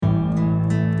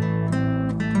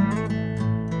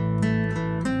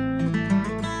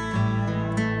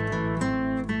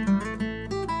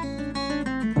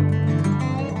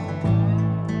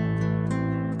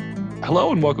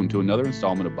Hello and welcome to another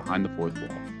installment of Behind the Fourth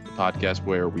Wall, the podcast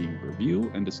where we review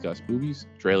and discuss movies,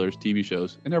 trailers, TV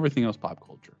shows, and everything else pop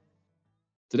culture.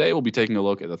 Today we'll be taking a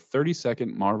look at the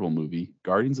 32nd Marvel movie,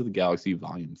 Guardians of the Galaxy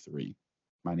Volume 3.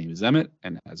 My name is Emmett,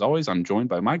 and as always, I'm joined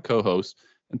by my co-host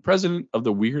and president of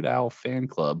the Weird Al fan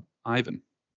club, Ivan.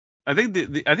 I think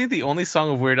the only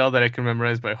song of Weird Al that I can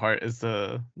memorize by heart is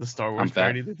the Star Wars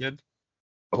parody they did.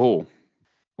 Oh,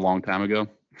 a long time ago.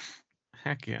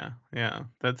 Heck yeah.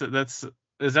 That's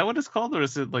is that what it's called, or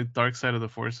is it like Dark Side of the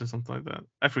Force or something like that?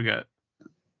 I forget.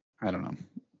 I don't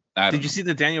know. Did you see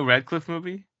the Daniel Radcliffe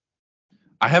movie?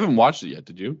 I haven't watched it yet.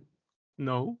 Did you?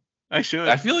 No, I should.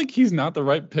 I feel like he's not the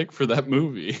right pick for that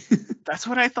movie. That's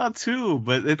what I thought too,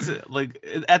 but it's like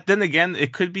then again,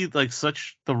 it could be like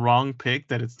such the wrong pick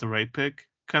that it's the right pick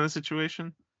kind of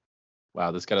situation. Wow,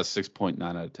 this got a 6.9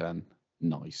 out of 10.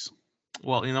 Nice.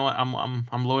 Well, you know what?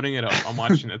 I'm loading it up. I'm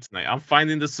watching it tonight. I'm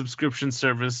finding the subscription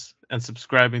service and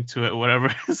subscribing to it,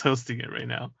 whatever is hosting it right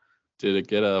now. Did it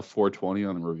get a 420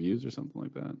 on the reviews or something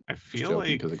like that? I feel like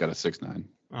because it got a 6.9.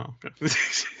 Oh,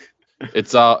 okay.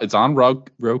 It's on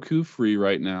Roku free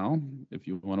right now if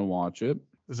you want to watch it.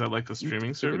 Is that like a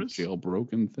streaming service? Like a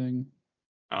jailbroken thing.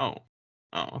 Oh,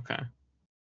 okay.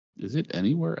 Is it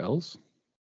anywhere else?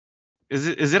 Is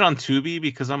it on Tubi?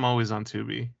 Because I'm always on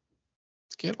Tubi.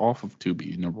 Get off of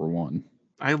Tubi, number one.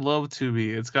 I love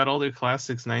Tubi. It's got all their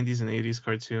classics, 90s and 80s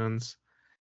cartoons.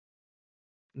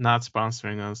 Not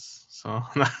sponsoring us, so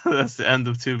that's the end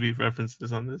of Tubi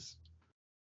references on this.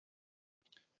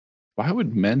 Why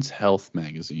would Men's Health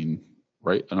magazine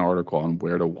write an article on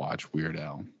where to watch Weird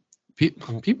Al?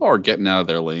 People are getting out of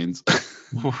their lanes.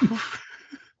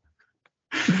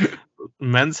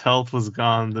 Men's Health was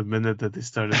gone the minute that they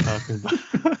started talking about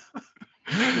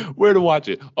where to watch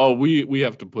it. Oh, we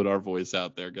have to put our voice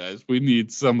out there, guys. We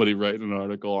need somebody writing an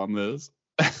article on this.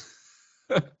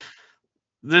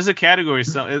 There's a category,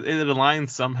 so it aligns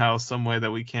somehow, some way that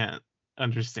we can't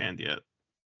understand yet.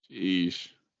 Sheesh.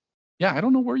 Yeah, I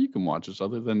don't know where you can watch this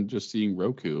other than just seeing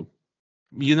Roku.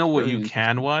 You know what you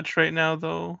can watch right now,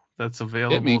 though? That's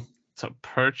available to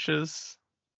purchase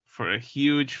for a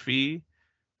huge fee.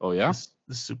 Oh, yeah?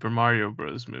 The Super Mario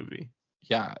Bros. Movie.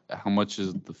 Yeah, how much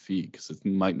is the fee? Because it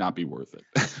might not be worth it.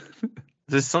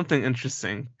 There's something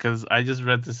interesting, because I just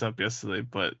read this up yesterday,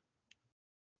 but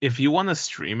if you want to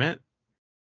stream it,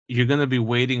 you're going to be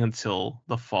waiting until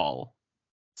the fall.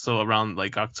 So around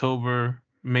like October,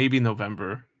 maybe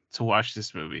November, to watch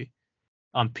this movie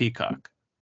on Peacock.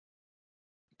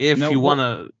 If you want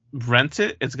to rent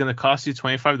it, it's going to cost you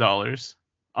 $25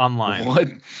 online. What?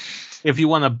 If you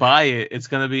want to buy it, it's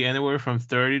going to be anywhere from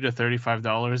 $30 to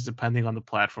 $35, depending on the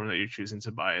platform that you're choosing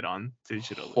to buy it on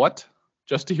digitally. What?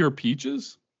 Just to hear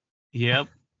Peaches? Yep.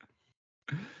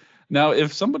 Now,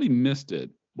 if somebody missed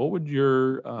it, what would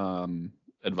your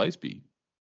advice be?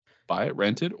 Buy it,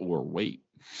 rent it, or wait?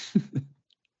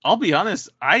 I'll be honest.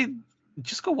 I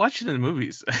just go watch it in the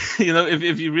movies. You know,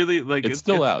 if you really like, it's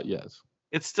still out. Yes,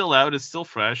 it's still out. It's still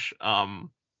fresh.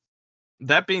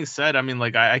 That being said, I mean,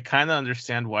 like, I kind of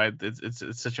understand why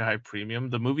it's such a high premium.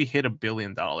 The movie hit $1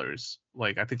 billion,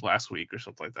 like I think last week or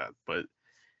something like that. But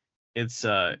it's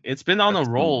been on a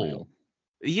roll. Unreal.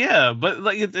 Yeah, but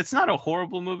like it's not a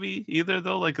horrible movie either,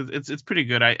 though. Like it's pretty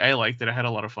good. I liked it. I had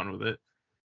a lot of fun with it.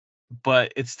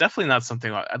 But it's definitely not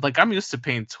something like I'm used to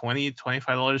paying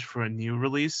 $25 for a new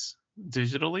release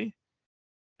digitally,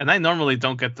 and I normally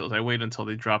don't get those. I wait until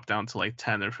they drop down to like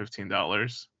 $10 or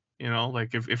 $15. You know,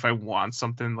 like if I want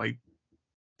something like,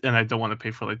 and I don't want to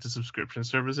pay for like the subscription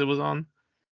service it was on.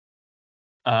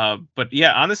 But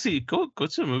yeah, honestly, go to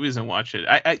the movies and watch it.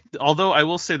 Although I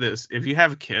will say this, if you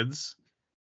have kids,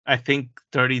 I think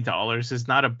 $30 is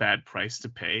not a bad price to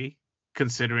pay,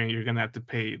 considering you're gonna have to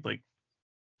pay like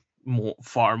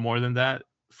far more than that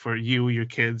for you, your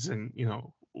kids, and you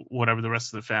know whatever the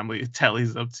rest of the family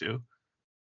tallies up to.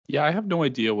 Yeah, I have no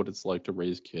idea what it's like to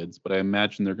raise kids, but I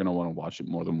imagine they're going to want to watch it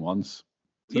more than once.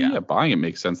 So yeah, buying it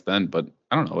makes sense then, but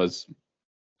I don't know, as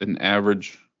an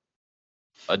average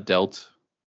adult,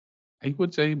 I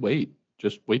would say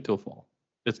just wait till fall.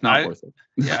 It's not worth it.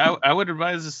 Yeah, I would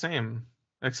advise the same,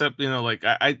 except, you know, like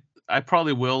I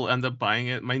probably will end up buying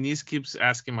it. My niece keeps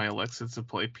asking my Alexa to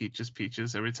play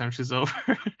Peaches every time she's over.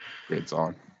 Great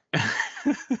song.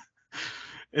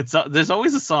 There's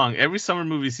always a song every summer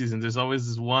movie season. There's always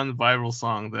this one viral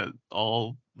song that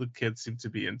all the kids seem to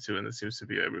be into, and it seems to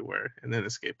be everywhere and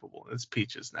inescapable. It's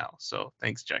Peaches now. So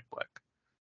thanks, Jack Black.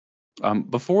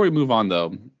 Before we move on,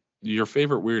 though, your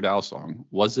favorite Weird Al song,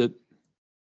 was it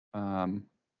the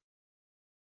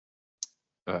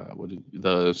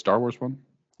Star Wars one?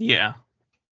 Yeah,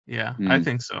 I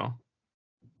think so.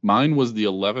 Mine was the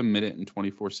 11-minute and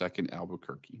 24-second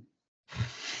Albuquerque. Do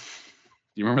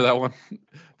you remember that one?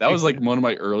 That was like one of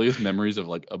my earliest memories of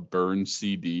like a burned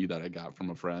CD that I got from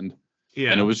a friend.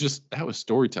 Yeah. And it was just, that was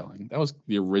storytelling. That was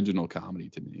the original comedy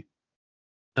to me.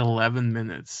 11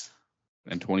 minutes.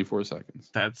 And 24 seconds.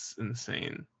 That's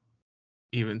insane.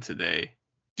 Even today.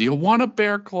 Do you want a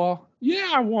bear claw?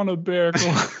 Yeah, I want a bear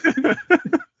claw.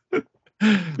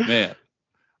 Man,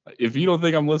 if you don't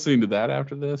think I'm listening to that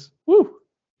after this, woo,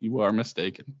 you are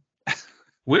mistaken.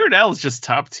 Weird Al is just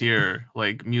top tier,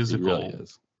 like musical, really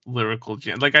is. lyrical.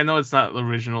 Like I know it's not the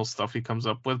original stuff he comes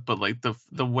up with, but like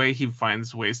the way he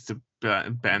finds ways to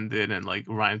bend it and like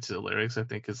rhyme to the lyrics, I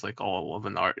think is like all of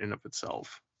an art in of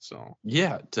itself. So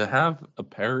yeah, to have a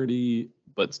parody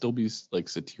but still be like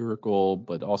satirical,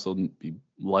 but also be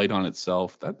light on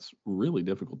itself, that's really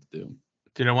difficult to do.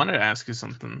 Dude, I wanted to ask you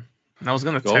something. And I was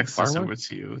gonna text this over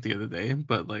to you the other day,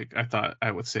 but like I thought I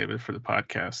would save it for the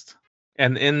podcast.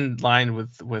 And in line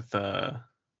with the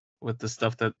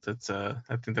stuff that's I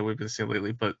think that we've been seeing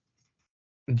lately, but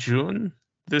June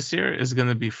this year is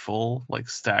gonna be full, like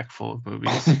stack full of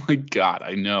movies. Oh my god,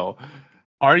 I know.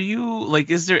 Are you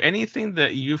like? Is there anything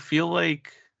that you feel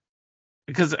like?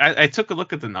 Because I took a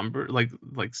look at the number, like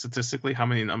statistically, how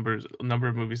many number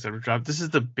of movies that have dropped. This is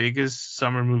the biggest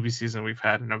summer movie season we've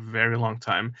had in a very long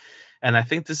time, and I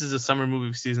think this is a summer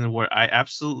movie season where I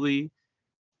absolutely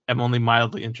am only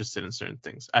mildly interested in certain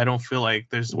things. I don't feel like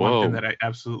there's one thing that I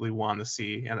absolutely want to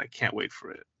see, and I can't wait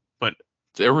for it. But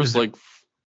there was like,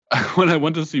 when I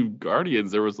went to see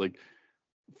Guardians, there was like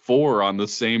 4 on the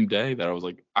same day that I was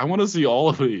like, I want to see all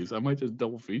of these. I might just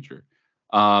double feature.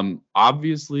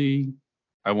 Obviously,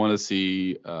 I want to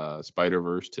see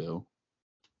Spider-Verse 2. June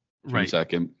right.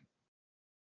 2nd.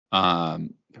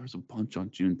 There was a bunch on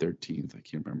June 13th. I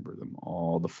can't remember them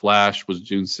all. The Flash was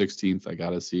June 16th. I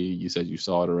gotta see. You said you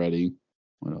saw it already.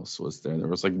 What else was there? There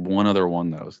was like one other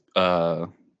one that was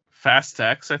Fast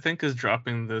X, I think, is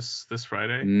dropping this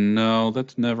Friday. No,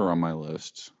 that's never on my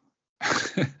list.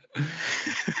 I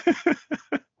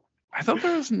thought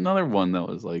there was another one that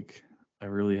was like I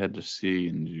really had to see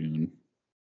in June.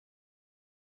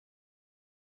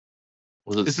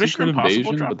 Was it Secret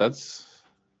Invasion? But that's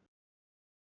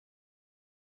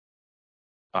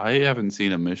I haven't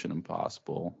seen a Mission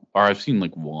Impossible, or I've seen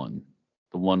like one,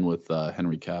 the one with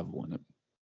Henry Cavill in it.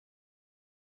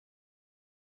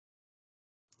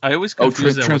 I always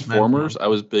confuse Transformers. I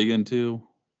was big into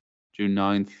June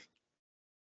 9th.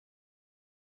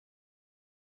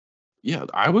 Yeah,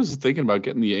 I was thinking about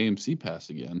getting the AMC pass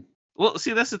again. Well,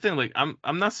 see, that's the thing. Like, I'm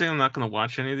not saying I'm not gonna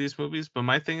watch any of these movies, but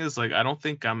my thing is like I don't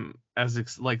think I'm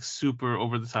as like super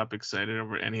over the top excited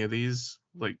over any of these.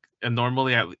 Like, and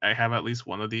normally I have at least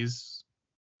one of these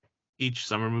each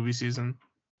summer movie season.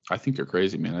 I think you're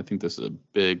crazy, man. I think this is a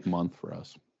big month for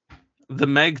us. The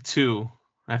Meg 2,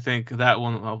 I think that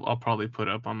one I'll probably put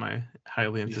up on my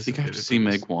highly anticipated. You think I have to see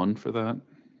Meg 1 for that?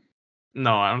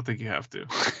 No, I don't think you have to.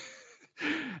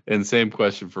 And same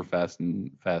question for Fast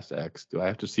X. Do I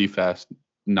have to see Fast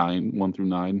 9, 1 through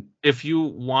 9? If you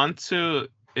want to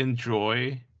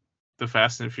enjoy the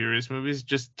Fast and Furious movies,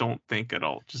 just don't think at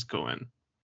all. Just go in.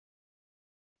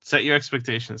 Set your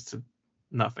expectations to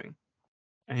nothing,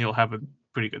 and you'll have a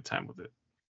pretty good time with it.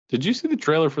 Did you see the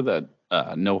trailer for that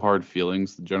No Hard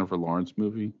Feelings, the Jennifer Lawrence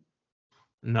movie?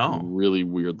 No. Really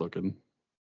weird looking.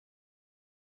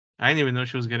 I didn't even know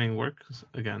she was getting work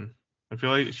again. I feel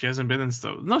like she hasn't been in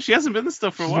stuff. No, she hasn't been in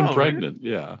stuff for a while. She's been pregnant,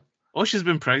 right? Yeah. Oh, she's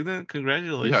been pregnant?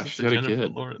 Congratulations. Yeah, she had Jennifer a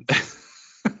kid. Lawrence.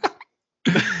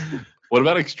 What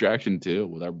about Extraction 2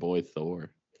 with our boy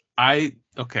Thor?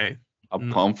 Okay.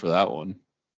 I'm pumped for that one.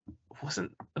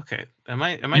 Wasn't okay. Am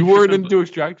I? You weren't into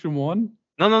Extraction 1?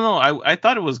 No. I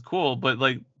thought it was cool, but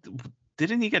like,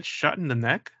 didn't he get shot in the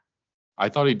neck? I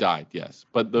thought he died, yes.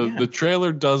 But the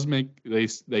trailer does make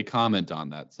they comment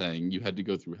on that, saying you had to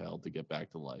go through hell to get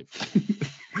back to life.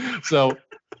 So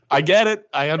I get it.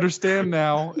 I understand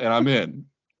now, and I'm in.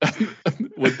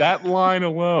 With that line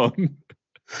alone.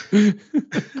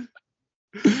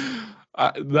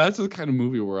 That's the kind of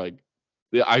movie where like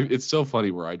it's so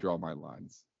funny where I draw my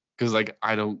lines. Because like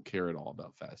I don't care at all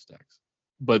about Fast X.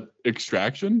 But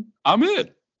Extraction, I'm in.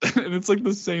 And it's like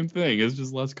the same thing. It's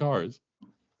just less cars.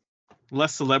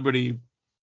 Less celebrity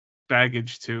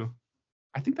baggage too.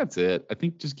 I think that's it. I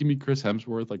think just give me Chris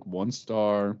Hemsworth like 1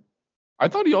 star. I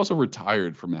thought he also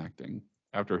retired from acting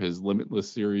after his Limitless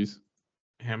series.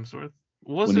 Hemsworth?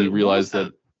 When he realized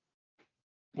that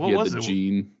he had the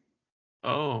gene.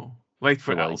 Oh, like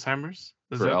for Alzheimer's?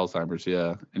 Alzheimer's,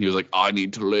 yeah. And he was like, I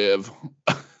need to live.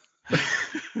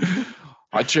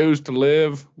 I chose to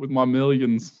live with my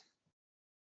millions.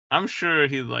 I'm sure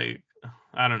he like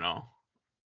I don't know.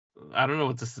 I don't know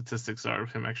what the statistics are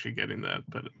of him actually getting that,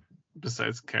 but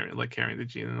besides carrying the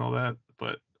gene and all that,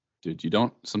 but Dude,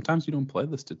 sometimes you don't play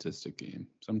the statistic game.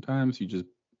 Sometimes you just,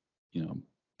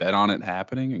 bet on it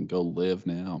happening and go live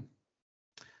now.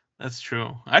 that's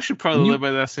true. I should probably And live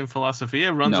by that same philosophy. It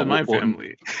runs in my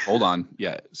family. Hold on.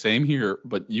 Yeah, same here,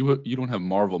 but you don't have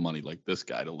Marvel money like this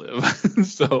guy to live.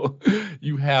 So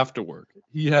you have to work.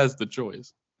 He has the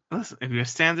choice. Listen, if your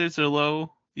standards are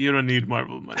low, you don't need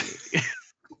Marvel money.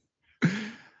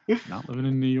 Not living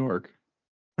in New York.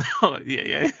 Oh,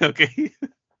 yeah, okay.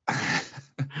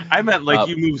 I meant like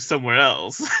you move somewhere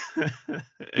else.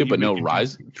 Yeah, but no,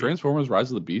 Transformers Rise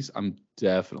of the Beast, I'm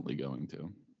definitely going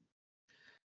to.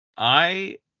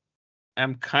 I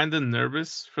am kind of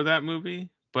nervous for that movie,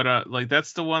 but like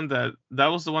that's the one that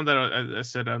was the one that I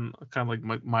said I'm kind of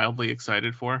like mildly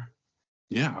excited for.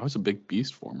 Yeah, I was a big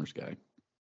Beast Formers guy.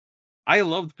 I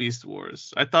loved Beast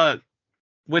Wars. I thought,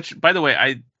 which by the way,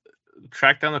 I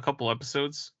tracked down a couple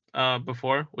episodes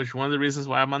before, which one of the reasons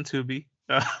why I'm on Tubi.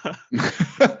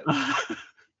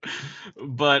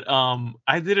 But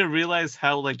I didn't realize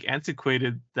how like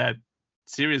antiquated that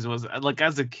series was. Like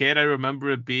as a kid, I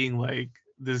remember it being like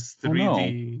this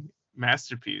 3D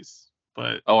masterpiece.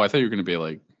 But I thought you were gonna be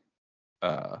like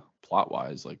plot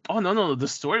wise, like no, the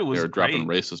story was they were great. dropping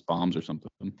racist bombs or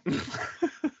something.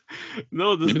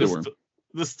 No,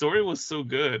 the story was so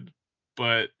good,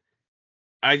 but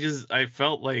I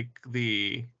felt like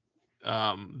the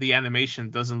animation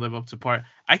doesn't live up to par.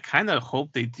 I kind of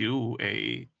hope they do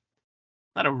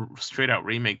not a straight out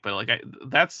remake, but like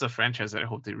that's the franchise that I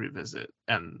hope they revisit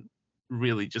and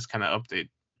really just kind of update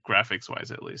graphics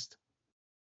wise at least.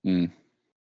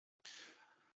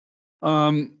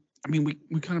 I mean, we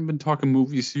kind of been talking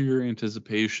movies here,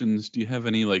 anticipations. Do you have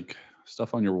any like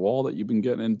stuff on your wall that you've been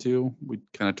getting into? We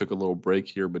kind of took a little break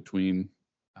here between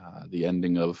the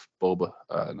ending of not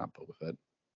Boba Fett,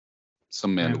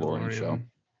 some Mandalorian show.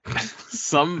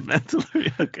 Some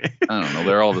Mandalorian, okay. I don't know.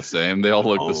 They're all the same. They all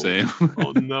look the same.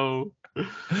 Oh no.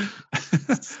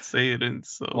 Say it in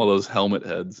so. All those helmet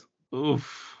heads.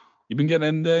 Oof. You been getting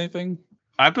into anything?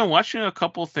 I've been watching a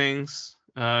couple things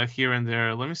here and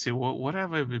there. Let me see. What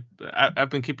have I been?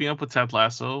 I've been keeping up with Ted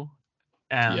Lasso.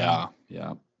 And yeah.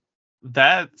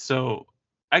 So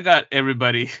I got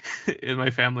everybody in my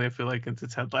family, I feel like, into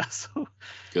Ted Lasso.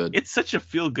 Good. It's such a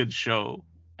feel-good show,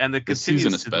 and it this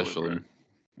continues season to especially. Deliver.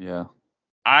 Yeah.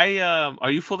 Are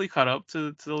you fully caught up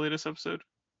to the latest episode?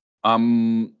 I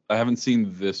haven't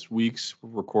seen this week's.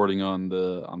 Recording on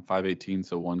 5/18,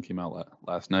 so one came out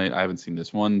last night. I haven't seen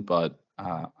this one, but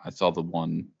I saw the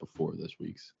one before this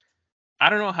week's. I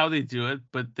don't know how they do it,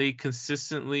 but they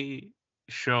consistently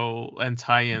show and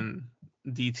tie in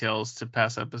details to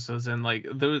past episodes, and like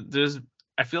there's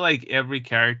I feel like every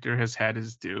character has had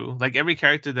his due. Like every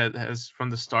character that has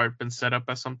from the start been set up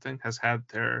as something has had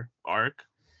their arc.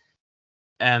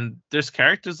 And there's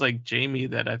characters like Jamie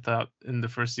that I thought in the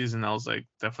first season I was like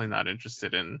definitely not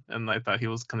interested in, and I thought he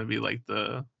was gonna be like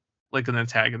an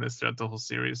antagonist throughout the whole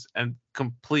series, and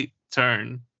complete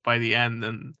turn by the end.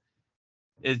 And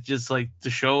it's just like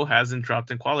the show hasn't dropped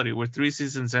in quality. We're 3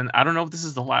 seasons in. I don't know if this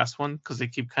is the last one because they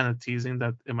keep kind of teasing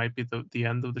that it might be the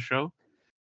end of the show.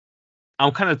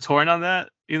 I'm kind of torn on that,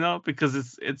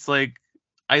 because it's like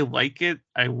I like it.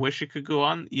 I wish it could go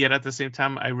on. Yet at the same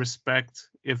time, I respect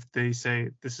if they say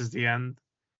this is the end,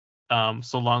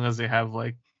 so long as they have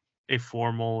like a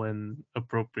formal and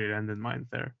appropriate end in mind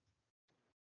there.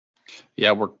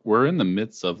 Yeah, we're in the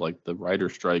midst of like the writer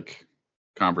strike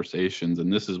conversations,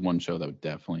 and this is one show that would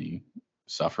definitely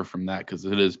suffer from that because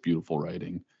it is beautiful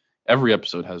writing. Every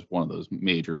episode has one of those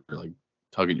major like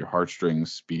tug at your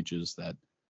heartstrings speeches that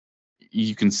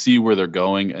you can see where they're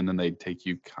going, and then they take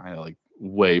you kind of like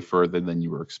way further than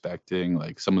you were expecting.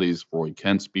 Like some of these Roy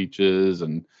Kent speeches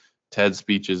and Ted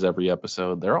speeches every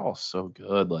episode, they're all so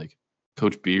good. Like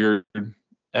Coach Beard,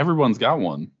 everyone's got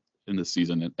one in this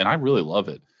season, and I really love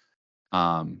it.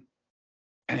 And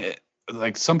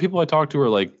like some people I talk to are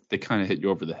like they kind of hit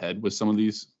you over the head with some of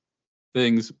these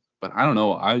things, but I don't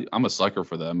know. I'm a sucker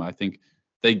for them. I think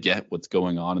they get what's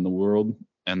going on in the world,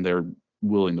 and they're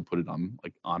willing to put it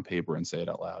on paper and say it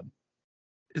out loud.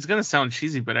 It's gonna sound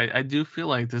cheesy, but I do feel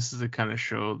like this is the kind of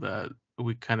show that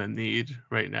we kind of need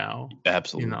right now.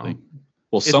 Absolutely.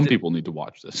 Well, some people need to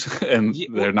watch this, and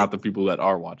they're not the people that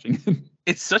are watching.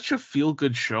 It's such a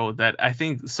feel-good show that I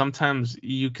think sometimes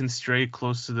you can stray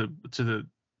close to the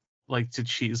like to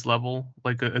cheese level,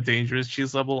 like a dangerous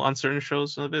cheese level on certain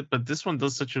shows a bit. But this one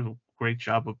does such a great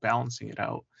job of balancing it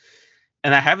out.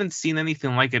 And I haven't seen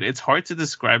anything like it. It's hard to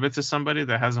describe it to somebody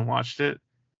that hasn't watched it.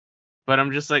 but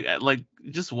I'm just like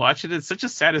just watch it. It's such a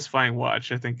satisfying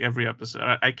watch. I think every episode.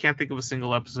 I can't think of a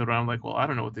single episode where I'm like, well, I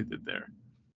don't know what they did there.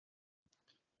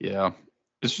 Yeah,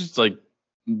 it's just like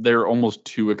they're almost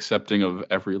too accepting of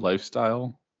every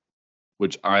lifestyle,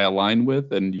 which I align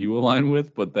with and you align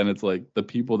with. But then it's like the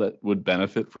people that would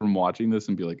benefit from watching this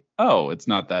and be like, oh, it's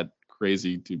not that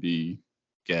crazy to be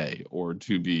gay or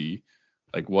to be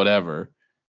like whatever.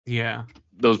 Yeah.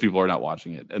 Those people are not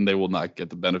watching it, and they will not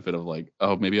get the benefit of like,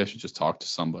 oh, maybe I should just talk to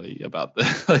somebody about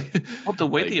this. Like, Well, the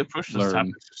way like, they approach those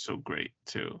topics is so great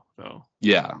too, though.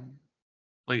 Yeah,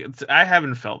 Like I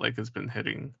haven't felt like it's been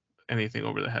hitting anything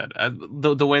over the head.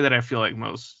 The way that I feel like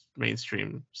most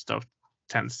mainstream stuff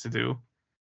tends to do.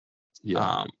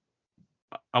 yeah,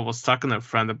 I was talking to a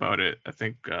friend about it. I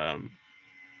think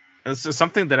it's just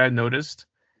something that I noticed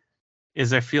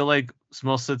is I feel like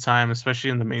most of the time,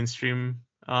 especially in the mainstream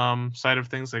side of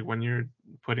things, like when you're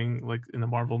putting like in a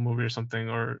Marvel movie or something,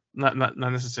 or not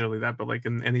necessarily that, but like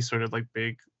in any sort of like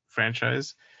big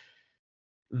franchise,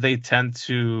 they tend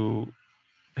to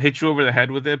hit you over the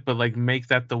head with it, but like make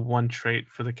that the one trait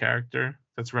for the character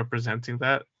that's representing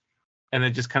that, and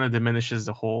it just kind of diminishes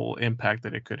the whole impact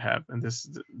that it could have. And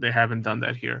they haven't done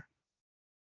that here.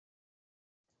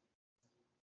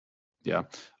 yeah.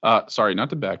 Sorry, not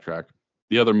to backtrack.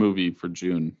 The other movie for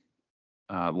June,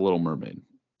 The Little Mermaid.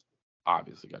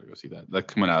 Obviously, got to go see that.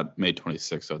 That's coming out May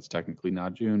 26th, so it's technically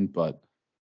not June, but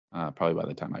probably by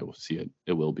the time I will see it,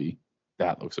 it will be.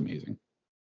 That looks amazing.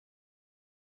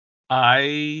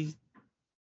 I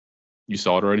You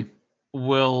saw it already?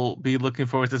 will be looking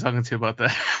forward to talking to you about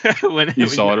that. when You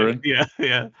saw it already?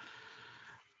 Yeah.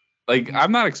 Like,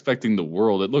 I'm not expecting the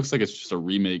world. It looks like it's just a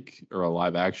remake or a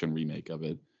live action remake of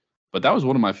it. But that was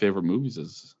one of my favorite movies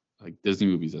as like Disney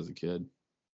movies as a kid.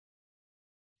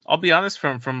 I'll be honest,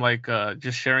 from like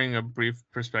just sharing a brief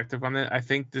perspective on it, I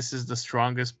think this is the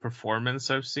strongest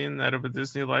performance I've seen out of a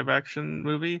Disney live action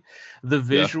movie. The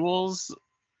Yeah. visuals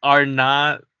are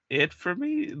not it for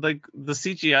me. Like the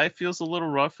CGI feels a little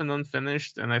rough and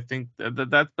unfinished, and I think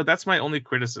but that's my only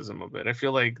criticism of it. I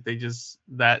feel like they just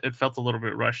that it felt a little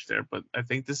bit rushed there, but I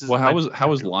think this is Well, my how was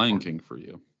favorite Lion performance. King for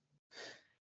you?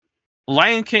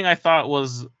 Lion King I thought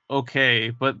was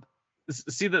okay, but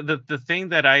see the thing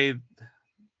that I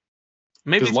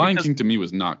maybe Because it's Lion because King to me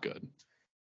was not good.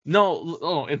 no,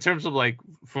 oh, in terms of like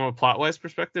from a plot wise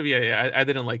perspective, yeah, I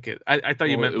didn't like it. I thought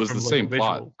you Well, meant it was from the like a same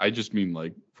plot. visual. I just mean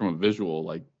like from a visual,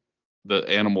 like the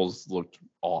animals looked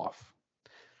off,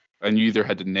 and you either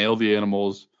had to nail the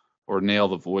animals or nail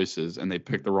the voices, and they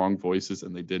picked the wrong voices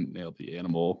and they didn't nail the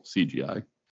animal CGI.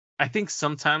 I think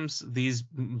sometimes these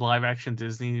live action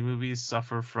Disney movies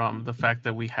suffer from the fact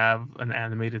that we have an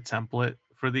animated template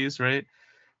for these, right?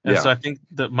 And so Yeah, I think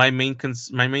that my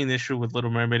main issue with Little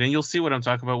Mermaid, and you'll see what I'm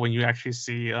talking about when you actually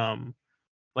see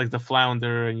like the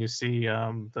flounder and you see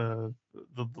the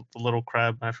little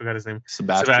crab, I forgot his name.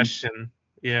 Sebastian.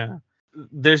 Yeah.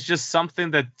 There's just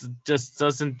something that just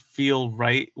doesn't feel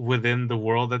right within the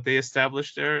world that they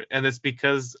established there, and it's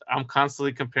because I'm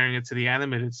constantly comparing it to the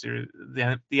animated series,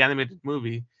 the animated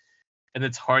movie, and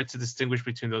it's hard to distinguish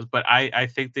between those. But I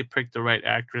think they picked the right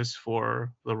actress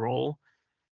for the role,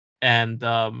 and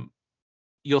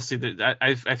you'll see that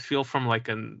I feel from like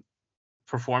an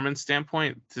performance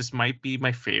standpoint, this might be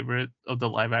my favorite of the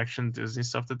live action Disney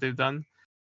stuff that they've done.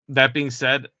 That being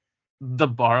said, the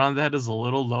bar on that is a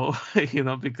little low,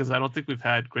 because I don't think we've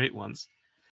had great ones.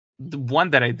 The one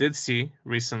that I did see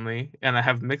recently, and I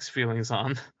have mixed feelings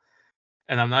on,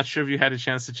 and I'm not sure if you had a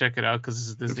chance to check it out because this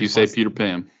is Disney. If you say Peter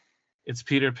Pan, it's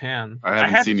Peter Pan. I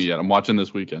haven't seen it yet. I'm watching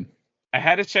this weekend. I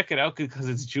had to check it out because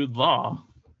it's Jude Law.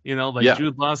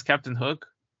 Jude Law's Captain Hook.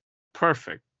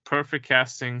 Perfect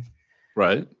casting.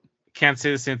 Right. Can't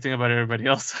say the same thing about everybody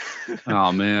else.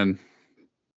 Oh man,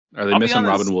 are they missing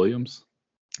Robin Williams?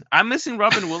 I'm missing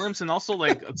Robin Williams, and also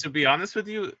like to be honest with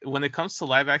you, when it comes to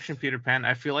live action Peter Pan,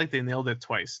 I feel like they nailed it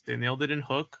twice. They nailed it in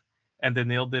Hook, and they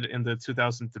nailed it in the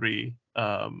 2003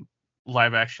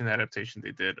 live action adaptation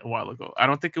they did a while ago. I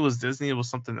don't think it was Disney; it was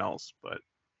something else, but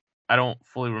I don't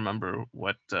fully remember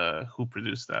what who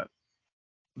produced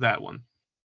that one.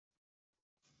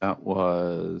 That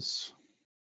was.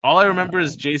 All I remember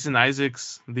is Jason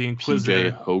Isaacs, the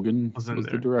Inquisitor. P.J. Hogan was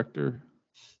the director.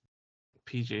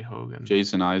 P.J. Hogan.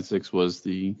 Jason Isaacs was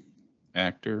the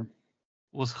actor.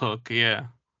 Was Hook, yeah.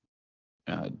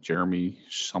 Jeremy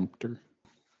Sumpter.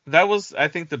 That was, I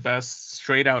think, the best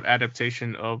straight out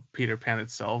adaptation of Peter Pan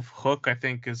itself. Hook, I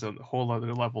think, is a whole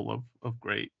other level of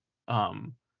great.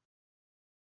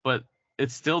 But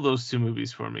it's still those two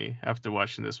movies for me after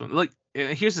watching this one. Like,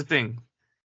 here's the thing.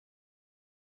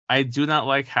 I do not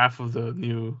like half of the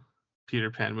new Peter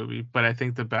Pan movie, but I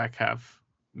think the back half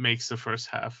makes the first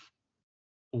half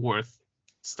worth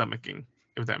stomaching,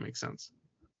 if that makes sense.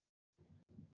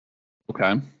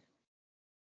 Okay.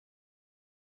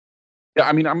 Yeah,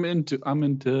 I mean, I'm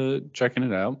into checking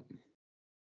it out.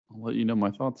 I'll let you know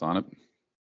my thoughts on it.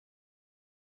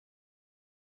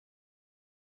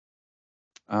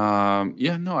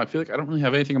 Yeah, no, I feel like I don't really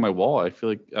have anything on my wall. I feel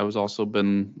like I was also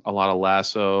been a lot of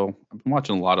Lasso. I've been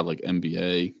watching a lot of like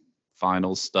NBA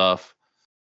finals stuff.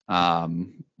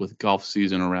 With golf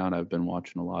season around, I've been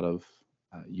watching a lot of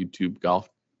YouTube golf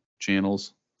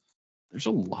channels. There's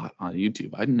a lot on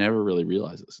YouTube. I never really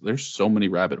realized this. There's so many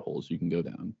rabbit holes you can go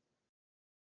down.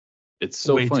 It's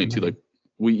so Way funny too too. many. Like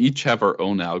we each have our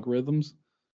own algorithms,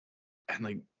 and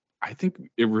like I think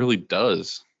it really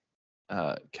does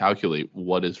calculate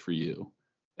what is for you,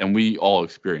 and we all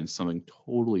experience something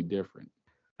totally different.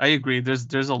 I agree.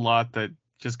 There's a lot that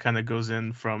just kind of goes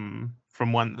in from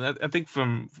one. I think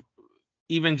from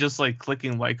even just like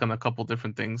clicking like on a couple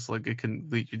different things, like it can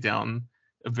lead you down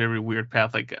a very weird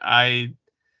path. Like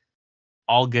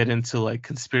I'll get into like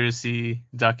conspiracy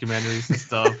documentaries and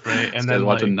stuff, right? This And guy's then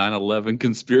watching like 9/11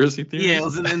 conspiracy theories. yeah, it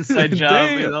was an inside job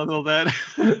and Damn. all that.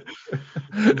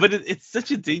 But it's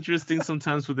such a dangerous thing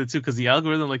sometimes with it too, because the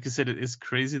algorithm, like you said, it is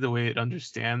crazy the way it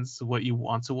understands what you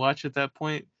want to watch at that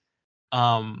point.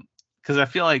 Because I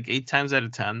feel like 8 times out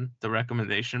of 10, the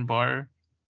recommendation bar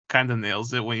kind of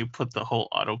nails it when you put the whole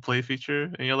autoplay feature,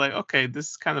 and you're like, okay,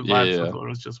 this kind of vibes with Yeah, what I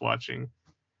was just watching.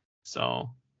 So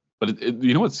but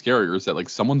you know what's scarier is that like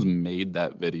someone's made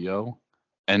that video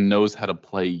and knows how to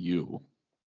play you.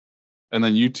 And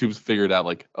then YouTube's figured out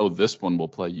like, oh, this one will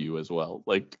play you as well.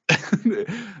 Like,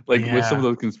 like with some of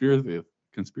yeah, those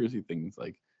conspiracy things,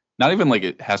 like not even like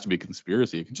it has to be a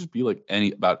conspiracy. It can just be like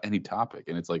about any topic,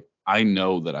 and it's like I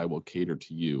know that I will cater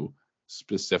to you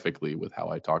specifically with how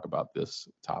I talk about this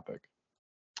topic.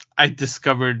 I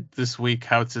discovered this week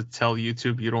how to tell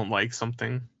YouTube you don't like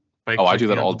something by Oh, I do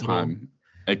that clicking on all the the little. time.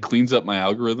 It cleans up my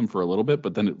algorithm for a little bit,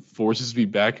 but then it forces me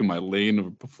back in my lane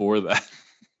of before that.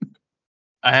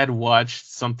 I had watched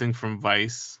something from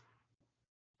Vice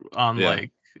on Yeah.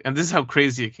 like, and this is how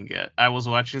crazy it can get. I was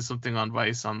watching something on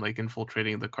Vice on like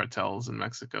infiltrating the cartels in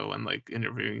Mexico and like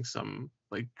interviewing some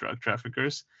like drug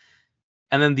traffickers.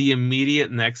 And then the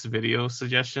immediate next video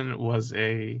suggestion was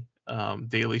a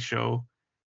Daily Show,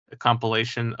 a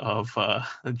compilation of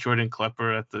Jordan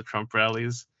Klepper at the Trump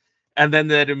rallies. And then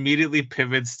that immediately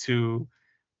pivots to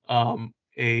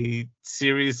a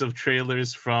series of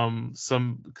trailers from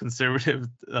some conservative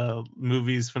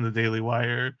movies from the Daily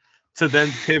Wire to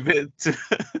then pivot to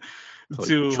Like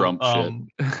to Trump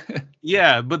shit.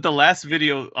 yeah, but the last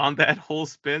video on that whole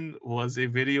spin was a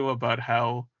video about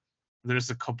how there's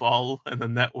a cabal and a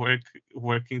network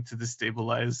working to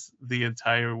destabilize the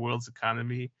entire world's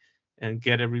economy and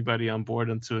get everybody on board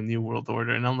into a new world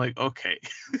order. And I'm like, okay,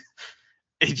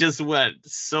 it just went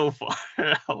so far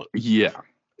out Yeah.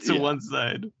 to Yeah. one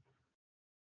side.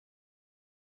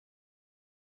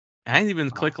 I didn't even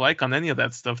click like on any of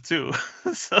that stuff too.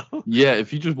 So Yeah,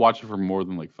 if you just watch it for more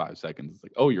than like 5 seconds, it's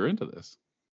like, oh, you're into this.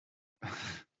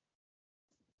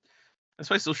 that's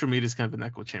why social media is kind of an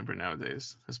echo chamber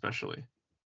nowadays, especially.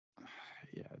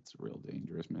 Yeah, it's real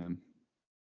dangerous, man.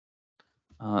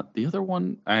 The other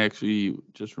one I actually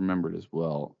just remembered as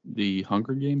well, the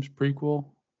Hunger Games prequel,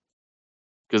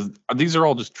 because these are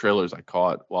all just trailers I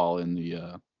caught while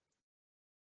in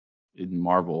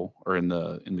Marvel or in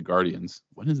the Guardians.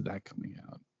 When is that coming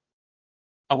out?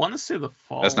 I want to say the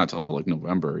fall. That's not till like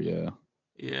November. Yeah.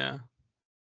 Yeah.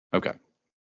 Okay.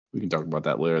 We can talk about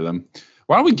that later then.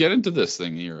 Why don't we get into this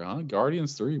thing here, huh?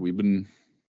 Guardians 3. We've been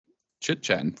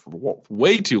chit-chatting for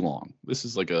way too long. This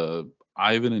is like a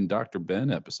Ivan and Dr.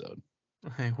 Ben episode.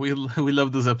 Hey, we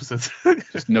love those episodes.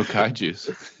 Just no kaijus.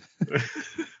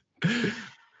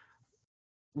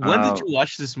 When did you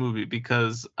watch this movie?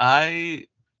 Because I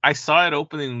saw it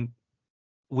opening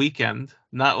weekend,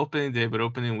 not opening day, but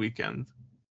opening weekend.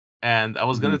 And I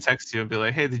was gonna text you and be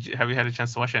like, "Hey, have you had a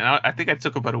chance to watch it?" And I think I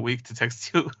took about a week to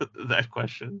text you that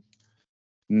question.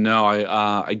 No,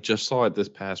 I just saw it this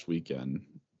past weekend,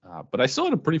 but I still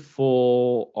had a pretty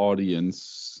full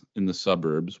audience in the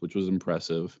suburbs, which was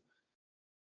impressive.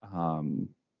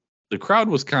 The crowd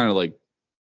was kind of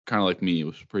like me. It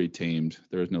was pretty tamed.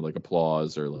 There was no like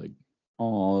applause or like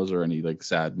awes or any like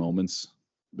sad moments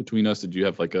between us. Did you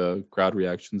have like a crowd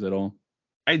reactions at all?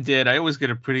 I did. I always get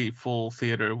a pretty full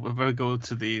theater. If I go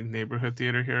to the neighborhood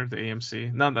theater here, the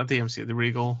AMC, not the AMC, the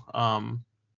Regal.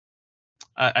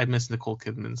 I miss Nicole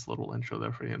Kidman's little intro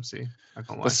there for AMC. Not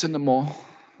gonna lie. The cinema.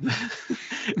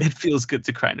 It feels good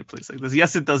to cry in a place like this.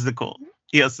 Yes, it does, Nicole.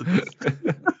 Yes, it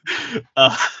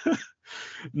does.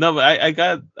 No, but I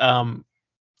got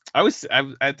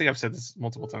I think I've said this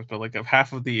multiple times, but like of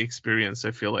half of the experience,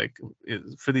 I feel like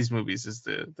for these movies is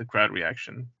the crowd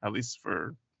reaction, at least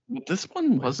for But this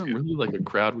one like wasn't really like a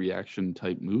crowd reaction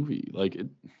type movie. Like I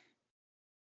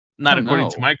not don't according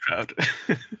to know. my crowd.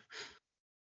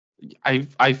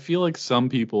 I feel like some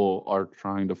people are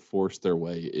trying to force their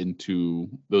way into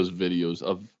those videos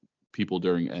of people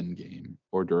during Endgame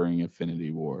or during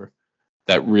Infinity War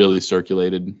that really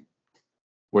circulated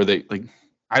where they like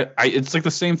I it's like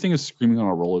the same thing as screaming on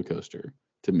a roller coaster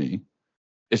to me.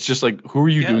 It's just like who are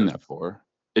you doing Yes, that for?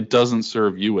 It doesn't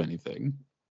serve you anything.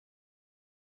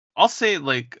 I'll say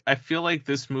like I feel like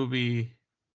this movie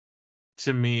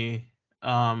to me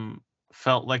um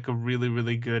felt like a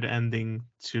really good ending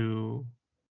to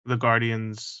the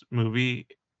Guardians movie.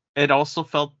 It also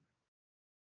felt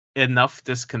enough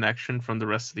disconnection from the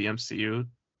rest of the MCU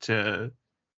to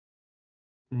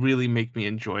really make me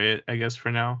enjoy it, I guess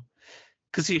for now.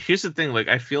 Cuz here's the thing, like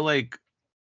I feel like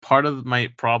part of my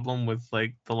problem with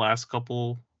like the last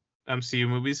couple MCU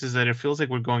movies is that it feels like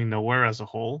we're going nowhere as a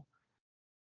whole.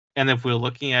 And if we're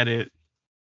looking at it,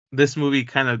 this movie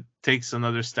kind of takes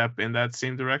another step in that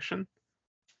same direction.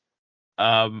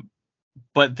 Um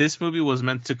but this movie was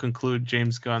meant to conclude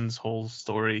James Gunn's whole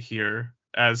story here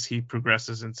as he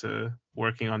progresses into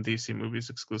working on DC movies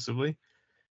exclusively.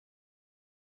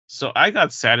 So I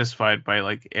got satisfied by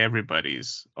like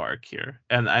everybody's arc here,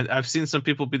 and I've seen some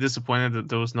people be disappointed that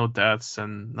there was no deaths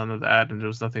and none of that, and there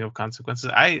was nothing of consequences.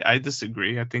 I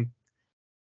disagree. I think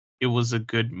it was a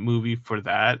good movie for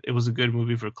that. It was a good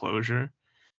movie for closure.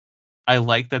 I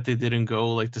like that they didn't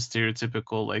go like the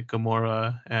stereotypical like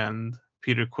Gamora and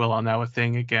Peter Quill are now a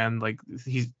thing again. Like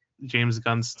he's James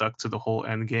Gunn stuck to the whole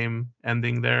Endgame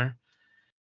ending there.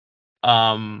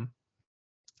 Um,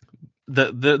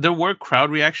 there were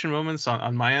crowd reaction moments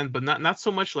on my end, but not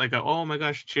so much like a oh my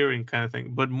gosh cheering kind of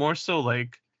thing, but more so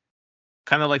like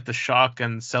kind of like the shock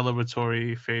and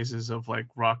celebratory phases of like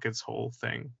Rocket's whole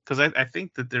thing. Because I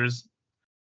think that there's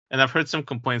and I've heard some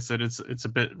complaints that it's a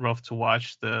bit rough to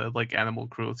watch the like animal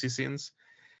cruelty scenes.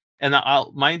 And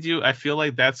I'll mind you, I feel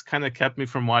like that's kind of kept me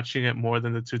from watching it more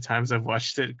than the two times I've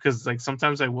watched it. Because like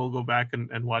sometimes I will go back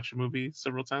and watch a movie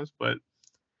several times, but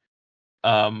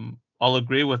I'll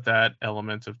agree with that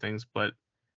element of things. But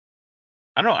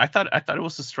I don't know. I thought it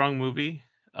was a strong movie.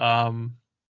 Um,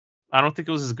 I don't think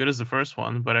it was as good as the first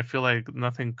one, but I feel like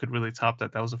nothing could really top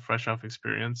that. That was a fresh off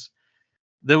experience.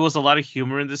 There was a lot of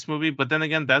humor in this movie, but then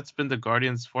again, that's been the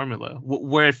Guardians formula.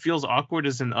 Where it feels awkward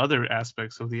is in other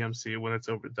aspects of the MCU when it's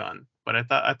overdone. But I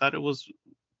thought it was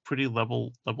pretty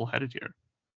level headed here.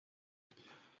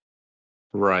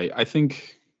 Right. I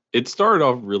think it started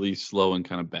off really slow and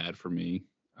kind of bad for me.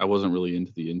 I wasn't really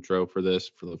into the intro for this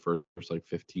for the first like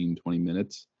 15, 20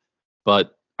 minutes.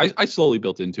 But I slowly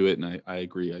built into it and I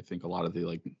agree. I think a lot of the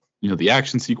like the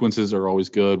action sequences are always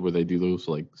good where they do those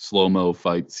like slow-mo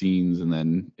fight scenes and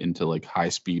then into like high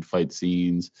speed fight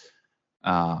scenes.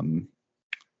 Um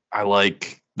I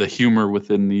like the humor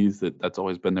within these that's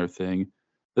always been their thing.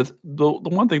 That's the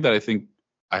one thing that I think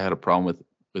I had a problem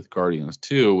with Guardians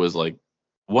too was like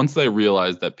once they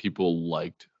realized that people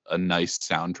liked a nice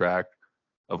soundtrack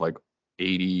of like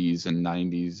 80s and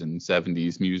 90s and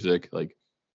 70s music, like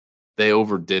they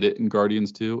overdid it in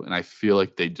Guardians 2, and I feel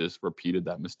like they just repeated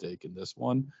that mistake in this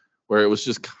one, where it was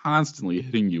just constantly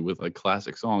hitting you with like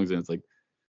classic songs, and it's like,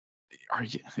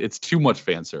 it's too much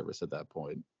fan service at that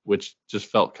point, which just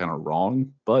felt kind of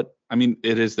wrong. But I mean,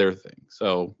 it is their thing,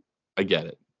 so I get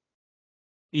it.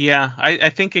 Yeah, I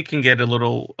think it can get a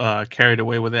little carried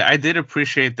away with it. I did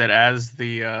appreciate that as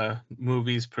the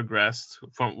movies progressed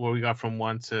from where we got from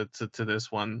one to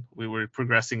this one, we were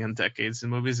progressing in decades in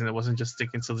movies, and it wasn't just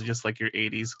sticking to just like your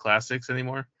 '80s classics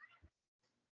anymore.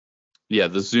 Yeah,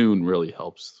 the Zune really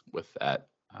helps with that,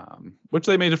 which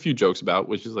they made a few jokes about,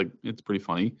 which is like it's pretty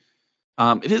funny.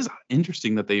 It is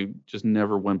interesting that they just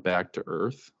never went back to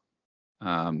Earth.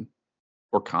 Um,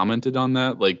 or commented on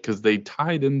that, like because they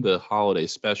tied in the holiday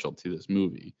special to this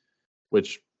movie,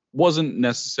 which wasn't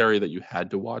necessary that you had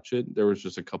to watch it. There was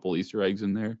just a couple Easter eggs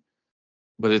in there,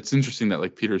 but it's interesting that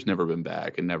like Peter's never been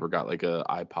back and never got like a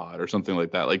iPod or something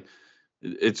like that. Like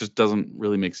it just doesn't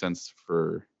really make sense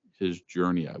for his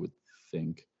journey, I would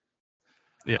think.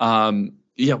 Yeah.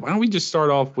 Yeah, why don't we just start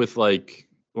off with like,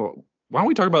 well, why don't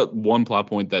we talk about one plot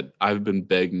point that I've been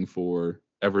begging for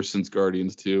ever since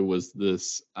Guardians 2 was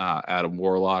this Adam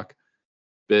Warlock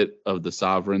bit of the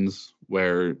Sovereigns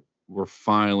where we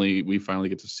finally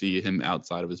get to see him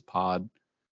outside of his pod,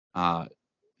 uh,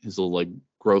 his little like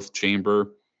growth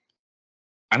chamber.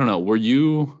 I don't know. Were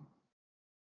you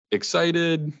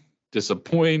excited?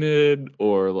 disappointed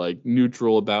or like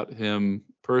neutral about him.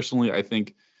 Personally, I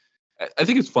think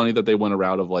it's funny that they went a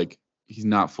route of like he's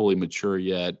not fully mature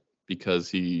yet because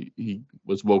he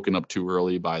was woken up too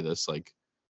early by this like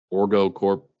Orgo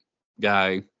Corp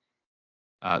guy,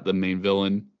 the main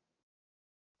villain.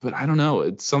 But I don't know.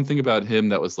 It's something about him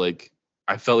that was like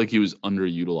I felt like he was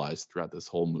underutilized throughout this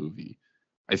whole movie.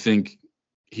 I think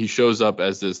he shows up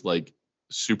as this like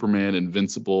Superman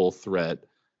invincible threat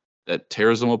that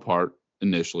tears them apart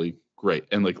initially, great,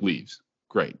 and like leaves,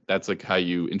 great. That's like how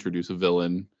you introduce a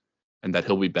villain, and that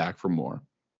he'll be back for more.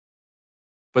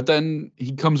 But then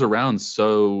he comes around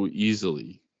so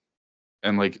easily,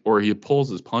 and like, or he pulls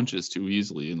his punches too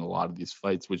easily in a lot of these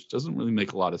fights, which doesn't really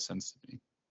make a lot of sense to me.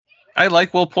 I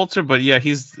like Will Poulter, but yeah,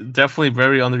 he's definitely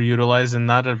very underutilized and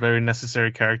not a very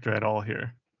necessary character at all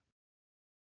here.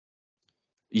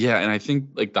 Yeah, and I think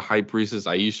like the High Priestess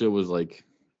Aisha was like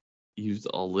used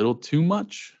a little too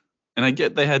much. And I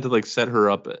get they had to like set her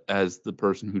up as the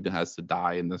person who has to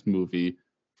die in this movie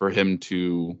for him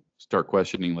to start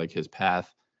questioning like his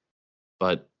path.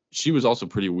 But she was also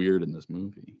pretty weird in this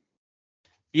movie.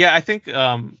 Yeah, I think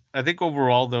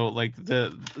overall though, like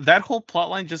that whole plot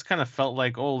line just kind of felt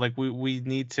like, oh, like we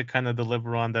need to kind of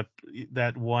deliver on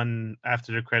that one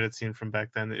after the credit scene from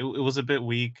back then. It was a bit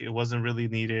weak. It wasn't really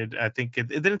needed. I think it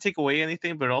didn't take away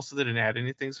anything, but it also didn't add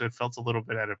anything, so it felt a little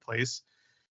bit out of place.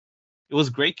 It was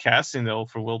great casting though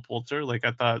for Will Poulter. Like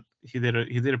I thought he did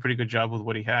a pretty good job with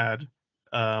what he had.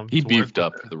 He beefed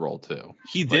up for the role too.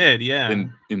 He like, did, yeah.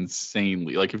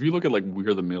 Insanely. Like if you look at like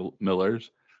We're the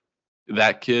Millers,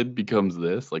 that kid becomes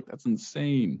this. Like that's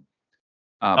insane.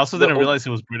 I also didn't realize he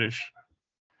was British.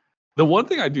 The one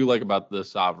thing I do like about the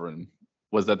Sovereign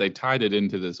was that they tied it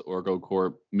into this Orgo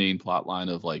Corp main plot line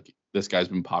of like this guy's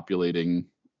been populating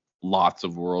lots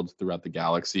of worlds throughout the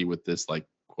galaxy with this like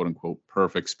quote unquote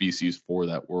perfect species for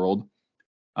that world.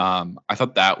 I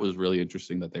thought that was really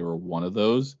interesting that they were one of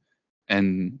those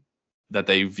and that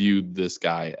they viewed this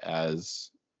guy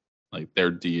as like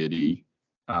their deity,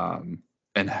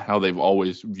 and how they've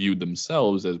always viewed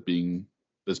themselves as being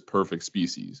this perfect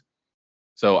species.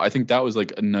 So I think that was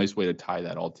like a nice way to tie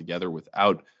that all together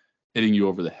without hitting you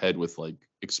over the head with like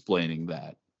explaining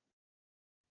that.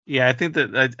 Yeah, I think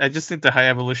that I just think the High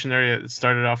Evolutionary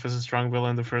started off as a strong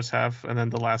villain in the first half, and then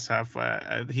the last half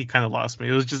he kind of lost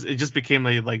me. It just became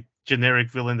a like generic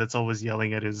villain that's always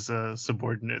yelling at his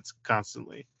subordinates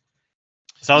constantly.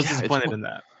 So I was disappointed in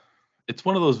that. It's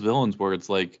one of those villains where it's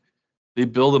like they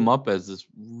build him up as this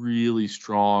really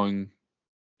strong,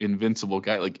 invincible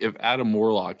guy. Like if Adam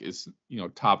Warlock is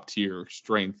top tier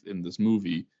strength in this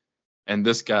movie, and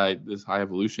this guy, this High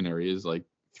Evolutionary, is like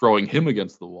throwing him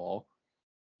against the wall,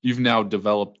 you've now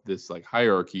developed this like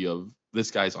hierarchy of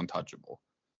this guy's untouchable.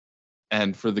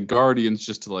 And for the Guardians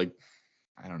just to like,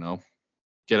 I don't know,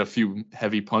 get a few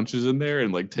heavy punches in there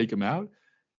and like take him out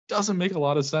doesn't make a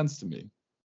lot of sense to me.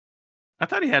 I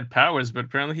thought he had powers, but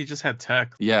apparently he just had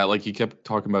tech. Yeah, like he kept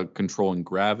talking about controlling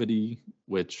gravity,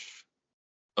 which,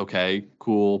 okay,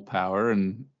 cool power.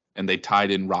 And they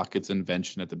tied in Rocket's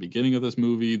invention at the beginning of this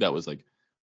movie that was like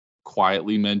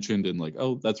quietly mentioned and like,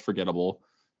 oh, that's forgettable.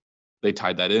 They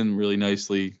tied that in really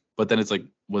nicely. But then it's like,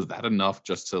 was that enough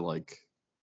just to like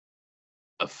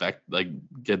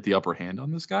get the upper hand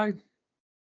on this guy?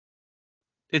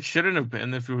 It shouldn't have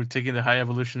been if we were taking the High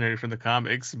Evolutionary from the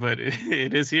comics, but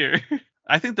it is here.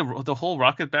 I think the whole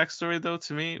Rocket backstory though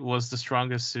to me was the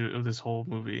strongest suit of this whole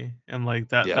movie, and like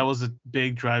that was a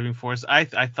big driving force. I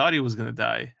thought he was gonna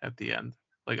die at the end.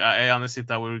 Like I honestly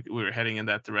thought we were heading in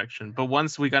that direction. But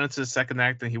once we got into the second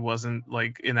act and he wasn't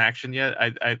like in action yet,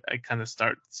 I kind of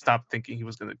stopped thinking he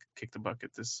was gonna kick the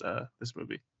bucket this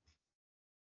movie.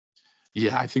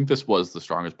 Yeah, I think this was the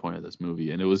strongest point of this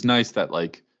movie, and it was nice that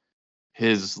like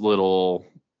his little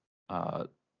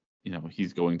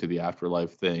he's going to the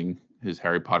afterlife thing, his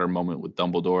Harry Potter moment with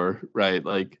Dumbledore, right?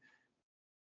 Like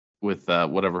with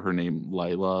whatever her name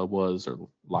Lila was, or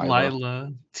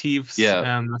Lila, Teefs,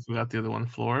 yeah, and I forgot the other one.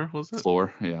 Floor, was it?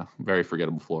 Floor, yeah, very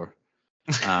forgettable Floor.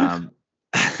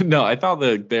 No, I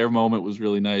thought their moment was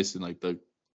really nice, and like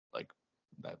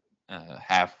that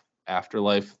half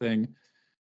afterlife thing.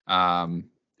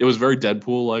 It was very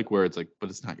Deadpool like, where it's like, but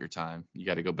it's not your time. You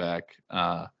got to go back.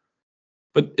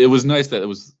 But it was nice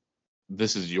that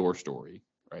this is your story,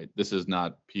 right? This is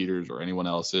not Peter's or anyone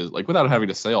else's. Like without having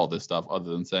to say all this stuff,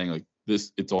 other than saying like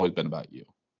this, it's always been about you.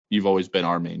 You've always been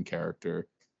our main character.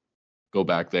 Go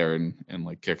back there and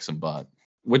like kick some butt,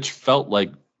 which felt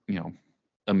like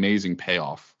amazing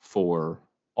payoff for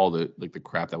all the like the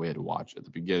crap that we had to watch at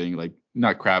the beginning. Like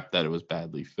not crap that it was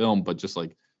badly filmed, but just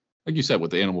like you said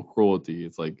with the animal cruelty,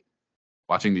 it's like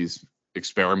watching these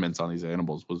experiments on these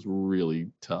animals was really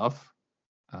tough.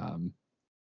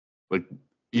 Like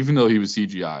even though he was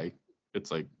CGI,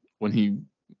 it's like when he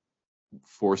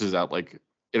forces out, like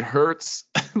it hurts.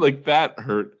 Like that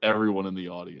hurt everyone in the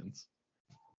audience.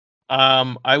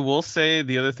 I will say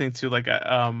the other thing too, like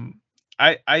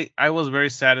I was very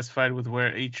satisfied with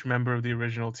where each member of the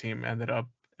original team ended up.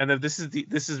 And if this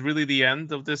is really the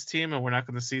end of this team and we're not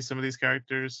going to see some of these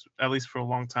characters at least for a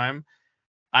long time,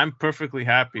 I'm perfectly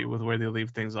happy with where they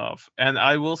leave things off. And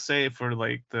I will say for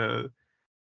like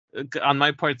on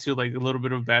my part too, like a little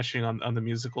bit of bashing on the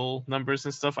musical numbers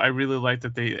and stuff, I really like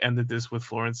that they ended this with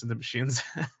Florence and the Machines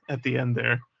at the end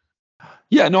there.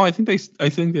 Yeah, no, I think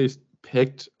they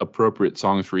picked appropriate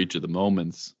songs for each of the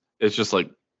moments. It's just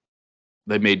like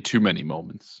they made too many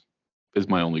moments. Is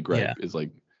my only gripe. Is like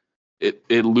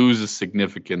it loses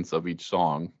significance of each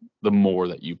song the more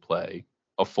that you play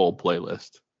a full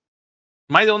playlist.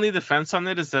 My only defense on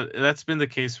it is that that's been the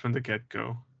case from the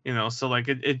get-go. So like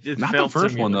it Not felt the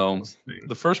first to me one like though.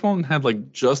 The first one had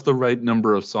like just the right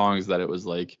number of songs that it was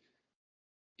like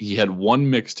he had one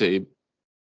mixtape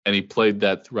and he played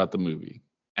that throughout the movie.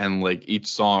 And like each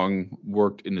song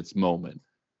worked in its moment.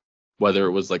 Whether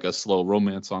it was like a slow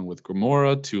romance song with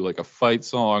Gamora to like a fight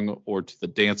song or to the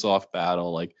dance off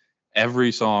battle, like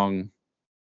every song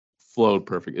flowed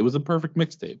perfect. It was a perfect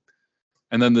mixtape.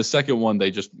 And then the second one, they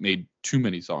just made too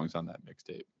many songs on that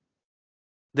mixtape.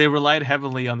 They relied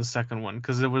heavily on the second one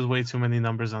because there was way too many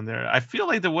numbers on there. I feel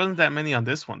like there wasn't that many on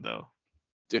this one though.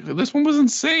 Dude, this one was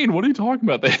insane. What are you talking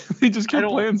about? They just kept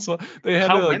playing. So they had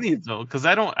how many though? Because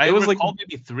I was recall like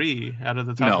maybe 3 out of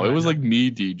the top. No, it was like me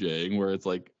DJing, where it's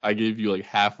like I gave you like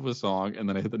half of a song and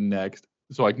then I hit the next,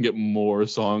 so I can get more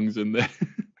songs in there.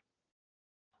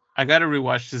 I gotta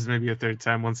rewatch this maybe a third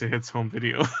time once it hits home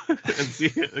video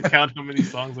and count how many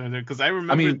songs are there because I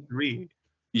remember 3.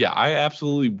 Yeah, I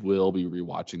absolutely will be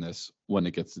rewatching this when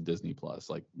it gets to Disney Plus.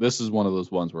 Like this is one of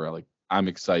those ones where I'm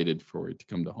excited for it to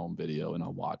come to home video and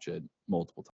I'll watch it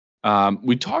multiple times.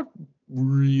 We talked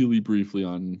really briefly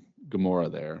on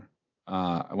Gamora there.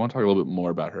 I want to talk a little bit more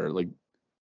about her. Like,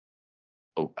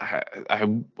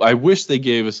 I wish they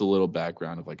gave us a little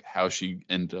background of like how she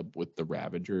ended up with the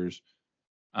Ravagers.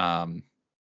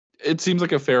 It seems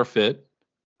like a fair fit,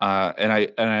 and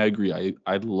I agree.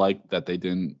 I like that they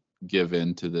didn't give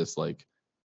in to this like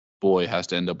boy has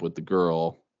to end up with the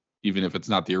girl, even if it's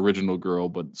not the original girl,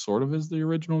 but sort of is the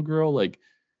original girl. Like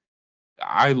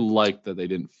I like that they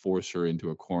didn't force her into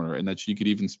a corner and that she could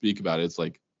even speak about it. It's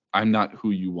like I'm not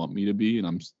who you want me to be, and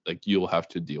I'm like you'll have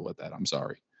to deal with that. I'm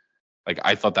sorry. Like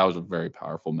I thought that was a very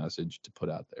powerful message to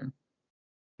put out there.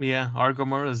 Yeah, our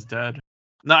Gamora is dead.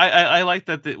 No, I like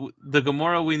that the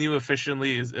Gamora we knew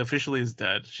officially is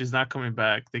dead. She's not coming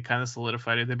back. They kind of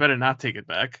solidified it. They better not take it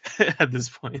back at this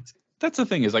point. That's the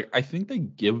thing is like I think they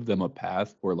give them a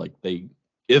path where like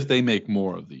if they make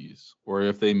more of these, or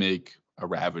if they make a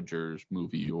Ravagers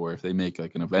movie, or if they make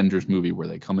like an Avengers movie where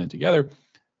they come in together,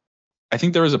 I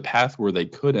think there is a path where they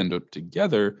could end up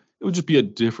together. It would just be a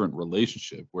different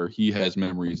relationship where he has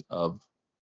memories of,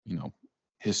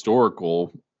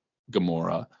 historical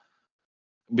Gamora,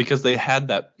 because they had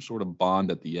that sort of bond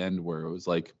at the end where it was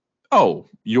like, oh,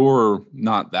 you're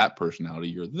not that personality,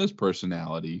 you're this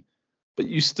personality, but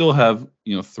you still have,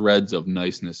 threads of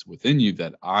niceness within you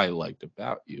that I liked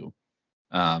about you.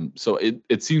 So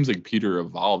it seems like Peter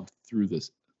evolved through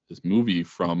this movie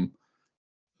from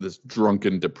this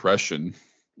drunken depression,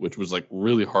 which was like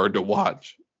really hard to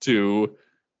watch, to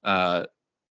not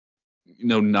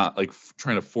like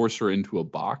trying to force her into a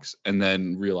box and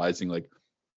then realizing like,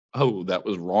 oh, that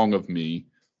was wrong of me,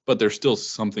 but there's still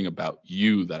something about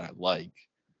you that I like,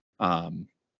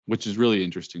 which is really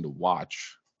interesting to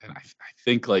watch. And I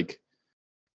think like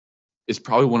it's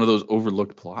probably one of those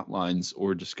overlooked plot lines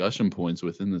or discussion points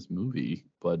within this movie,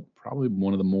 but probably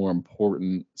one of the more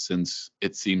important since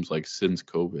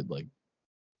COVID, like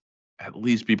at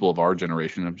least people of our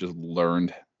generation have just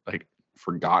learned, like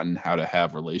forgotten how to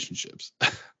have relationships.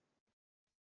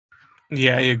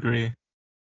 Yeah, I agree.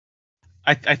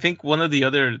 I think one of the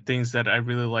other things that I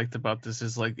really liked about this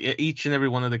is like each and every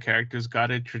one of the characters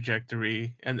got a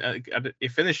trajectory and a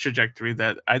finished trajectory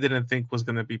that I didn't think was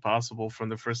going to be possible from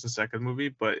the first and second movie,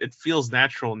 but it feels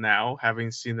natural now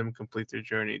having seen them complete their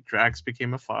journey. Drax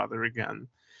became a father again.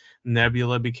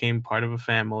 Nebula became part of a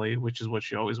family, which is what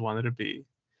she always wanted to be.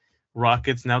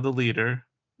 Rocket's now the leader,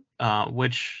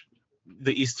 which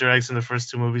the Easter eggs in the first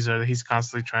 2 movies are that he's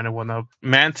constantly trying to one up.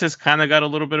 Mantis kind of got a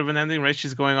little bit of an ending, right?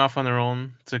 She's going off on her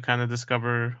own to kind of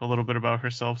discover a little bit about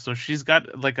herself. So she's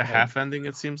got like a half ending,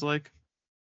 it seems like.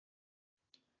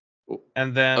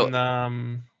 And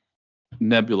then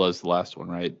Nebula's the last one,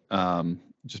 right?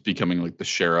 Just becoming like the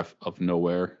sheriff of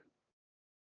nowhere.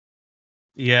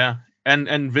 Yeah,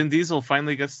 and Vin Diesel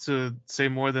finally gets to say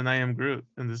more than "I am Groot"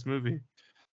 in this movie.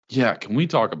 Yeah, can we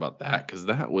talk about that? Because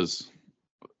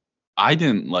I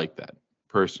didn't like that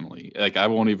personally. Like, I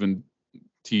won't even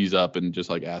tease up and just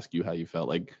like ask you how you felt.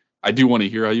 Like, I do want to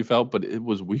hear how you felt, but it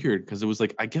was weird because it was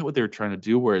like I get what they were trying to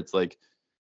do, where it's like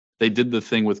they did the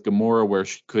thing with Gamora where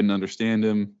she couldn't understand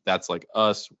him. That's like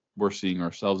us. We're seeing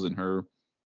ourselves in her.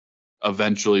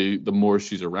 Eventually, the more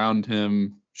she's around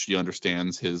him, she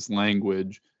understands his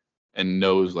language and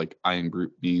knows like I am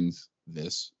Groot means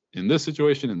this in this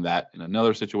situation and that in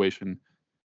another situation.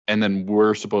 And then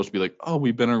we're supposed to be like, oh,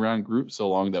 we've been around Groot so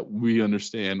long that we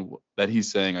understand that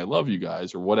he's saying I love you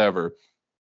guys or whatever.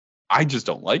 I just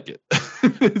don't like it.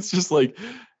 It's just like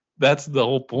that's the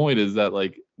whole point, is that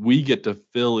like we get to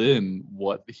fill in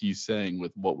what he's saying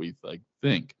with what we like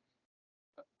think.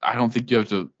 I don't think you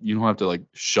don't have to like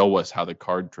show us how the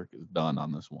card trick is done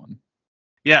on this one.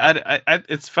 Yeah,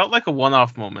 it's felt like a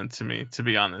one-off moment to me, to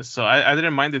be honest. So I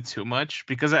didn't mind it too much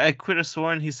because I could have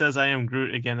sworn he says "I am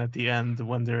Groot" again at the end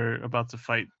when they're about to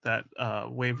fight that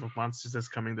wave of monsters that's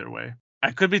coming their way.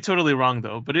 I could be totally wrong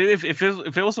though, but if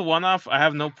it was a one-off, I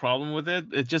have no problem with it.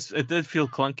 It did feel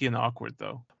clunky and awkward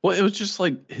though. Well, it was just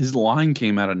like his line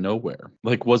came out of nowhere.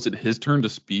 Like, was it his turn to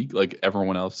speak? Like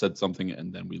everyone else said something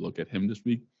and then we look at him to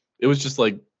speak. It was just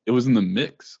like it was in the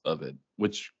mix of it,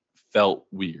 which felt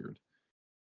weird.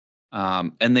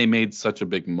 And they made such a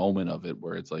big moment of it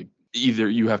where it's like either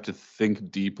you have to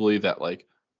think deeply that like,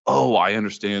 oh, I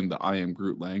understand the I am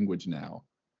Groot language now.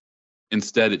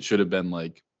 Instead, it should have been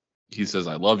like he says,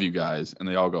 I love you guys, and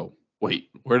they all go, wait,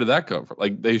 where did that come from?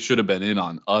 Like they should have been in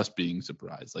on us being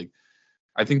surprised. Like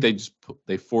I think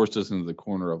they forced us into the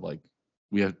corner of like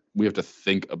we have to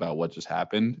think about what just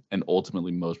happened, and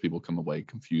ultimately most people come away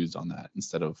confused on that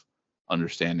instead of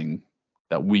understanding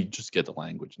that we just get the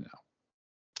language now.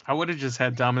 I would have just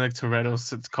had Dominic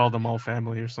Toretto call them all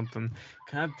family or something.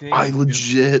 God damn. I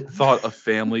legit thought a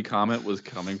family comment was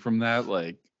coming from that.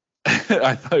 Like,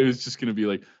 I thought it was just gonna be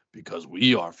like, because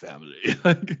we are family.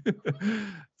 Like,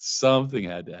 something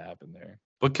had to happen there.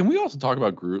 But can we also talk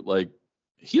about Groot? Like,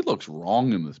 he looks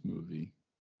wrong in this movie.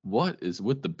 What is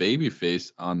with the baby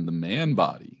face on the man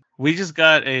body? We just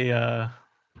got a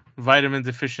vitamin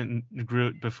deficient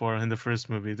Groot before in the first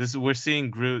movie. We're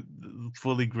seeing Groot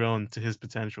fully grown to his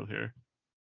potential here.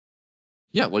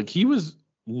 Yeah, like he was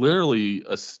literally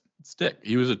a stick.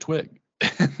 He was a twig,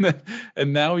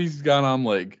 and now he's gone on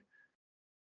like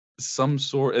some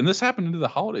sort. And this happened into the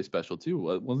holiday special too.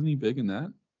 Wasn't he big in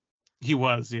that? He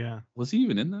was, yeah. Was he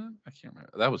even in that? I can't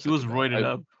remember. That was he was roided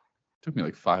up. Took me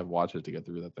like 5 watches to get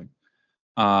through that thing.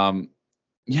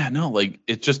 Yeah, no, like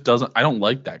it just doesn't. I don't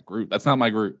like that Groot. That's not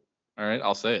my Groot. All right,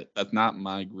 I'll say it. That's not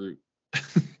my Groot.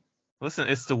 Listen,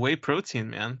 it's the whey protein,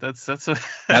 man. That's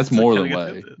that's more than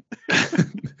whey.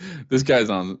 This guy's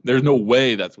on. There's no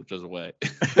way that's just whey.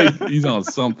 He's on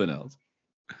something else.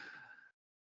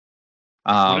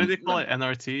 What do they call it?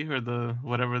 NRT or the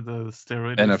whatever the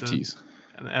steroid NFTs.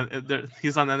 And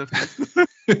he's on NFTs.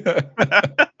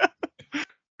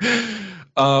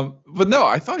 But no,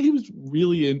 I thought he was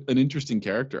really an interesting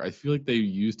character. I feel like they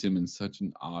used him in such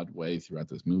an odd way throughout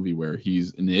this movie, where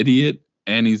he's an idiot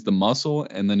and he's the muscle,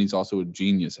 and then he's also a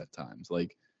genius at times.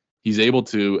 Like he's able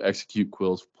to execute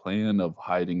Quill's plan of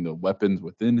hiding the weapons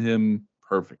within him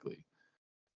perfectly.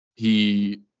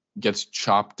 He gets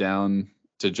chopped down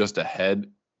to just a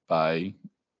head by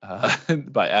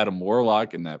Adam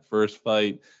Warlock in that first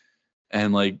fight,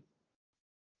 and like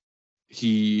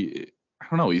I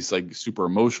don't know, he's like super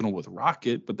emotional with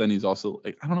Rocket, but then he's also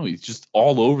like, I don't know, he's just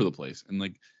all over the place, and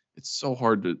like it's so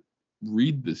hard to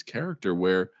read this character,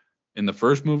 where in the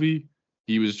first movie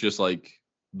he was just like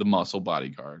the muscle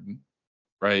bodyguard,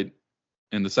 right?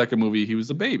 In the second movie he was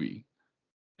the baby,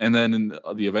 and then in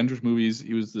the Avengers movies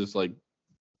he was this like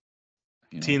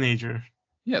teenager.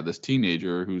 Yeah, this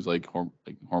teenager who's like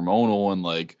hormonal and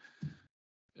like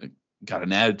got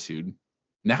an attitude.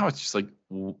 Now it's just like,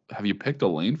 have you picked a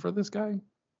lane for this guy?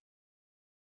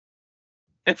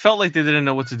 It felt like they didn't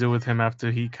know what to do with him after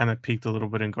he kind of peaked a little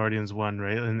bit in Guardians 1,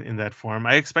 right? In that form.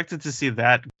 I expected to see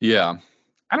that. Yeah.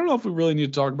 I don't know if we really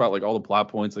need to talk about like all the plot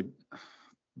points. Like,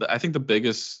 I think the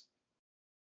biggest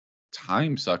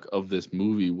time suck of this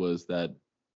movie was that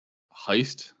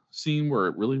heist scene where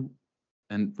it really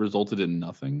resulted in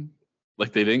nothing.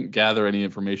 Like they didn't gather any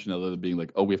information other than being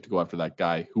like, oh, we have to go after that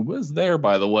guy who was there,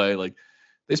 by the way. Like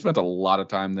they spent a lot of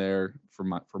time there for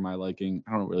my liking.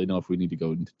 I don't really know if we need to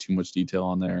go into too much detail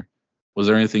on there. Was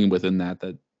there anything within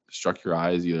that struck your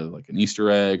eyes, either like an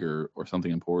Easter egg or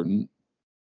something important?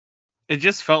 It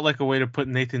just felt like a way to put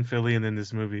Nathan Fillion in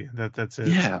this movie. That's it.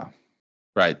 Yeah.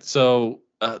 Right. So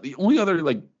the only other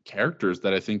like characters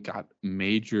that I think got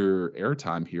major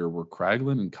airtime here were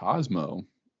Kraglin and Cosmo.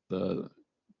 The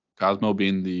Cosmo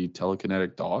being the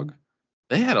telekinetic dog.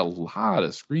 They had a lot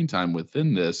of screen time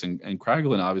within this, and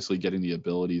Kraglin obviously getting the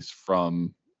abilities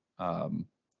from I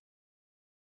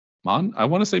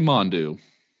want to say Mondu.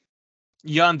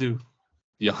 Yondu.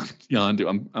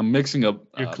 Yondu. I'm mixing up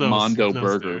You're close. Mondo You're close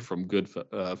Burger there. from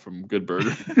Good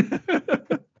Burger.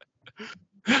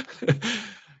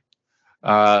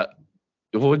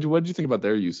 What did you think about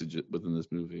their usage within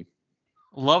this movie?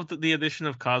 Loved the addition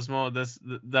of Cosmo.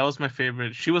 That was my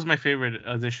favorite. She was my favorite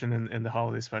addition in the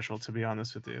holiday special, to be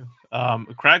honest with you.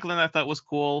 Kraglin I thought was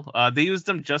cool. They used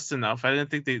them just enough. I didn't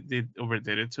think they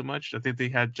overdid it too much. I think they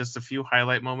had just a few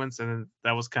highlight moments, and then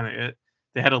that was kind of it.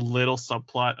 They had a little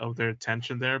subplot of their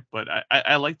tension there, but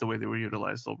I like the way they were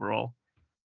utilized overall.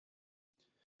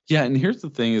 Yeah, and here's the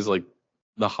thing: is like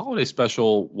the holiday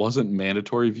special wasn't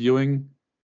mandatory viewing,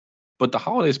 but the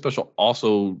holiday special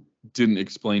also didn't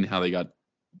explain how they got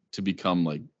to become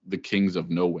like the kings of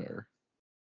nowhere.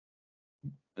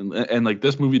 And like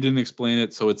this movie didn't explain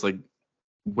it, so it's like,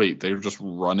 wait, they're just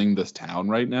running this town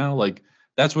right now? Like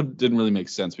that's what didn't really make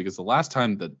sense, because the last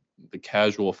time that the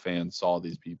casual fan saw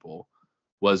these people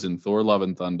was in Thor Love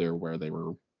and Thunder, where they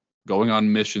were going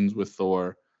on missions with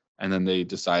Thor, and then they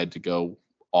decided to go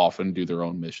off and do their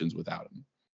own missions without him.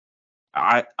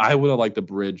 I would have liked the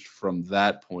bridge from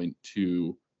that point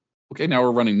to, okay, now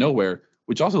we're running nowhere,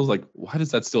 which also is like, why does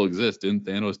that still exist? Didn't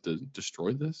Thanos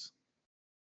destroy this?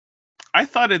 I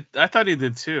thought he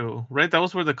did too, right? That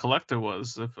was where the collector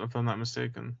was, if I'm not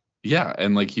mistaken. Yeah,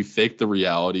 and like he faked the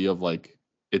reality of like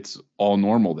it's all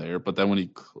normal there, but then when he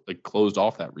like closed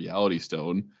off that reality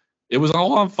stone, it was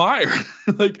all on fire.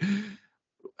 Like,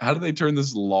 how did they turn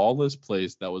this lawless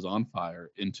place that was on fire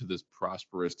into this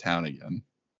prosperous town again?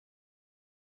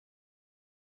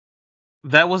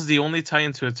 That was the only tie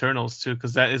into Eternals too,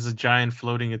 because that is a giant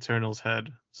floating Eternals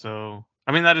head. So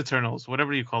I mean, not Eternals,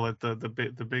 whatever you call it, the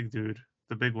big dude,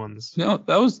 the big ones. No,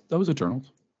 that was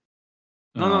Eternals.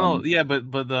 No. Yeah, but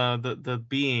the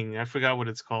being, I forgot what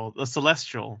it's called. A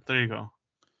Celestial. There you go.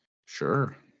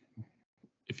 Sure.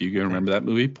 If you can remember that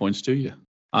movie, points to you.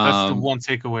 That's the one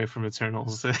takeaway from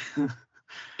Eternals.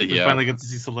 We finally get to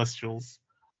see Celestials.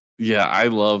 Yeah, I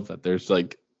love that. There's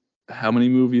like how many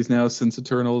movies now since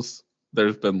Eternals?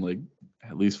 There's been like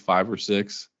at least 5 or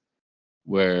 6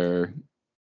 where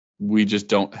we just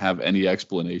don't have any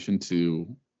explanation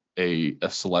to a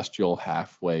celestial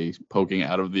halfway poking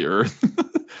out of the earth.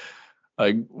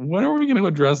 Like, when are we going to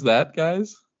address that,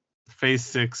 guys? Phase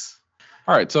 6.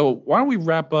 All right, so why don't we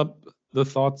wrap up the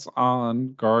thoughts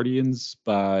on Guardians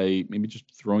by maybe just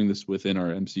throwing this within our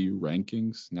MCU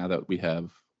rankings now that we have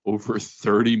over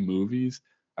 30 movies.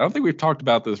 I don't think we've talked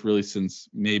about this really since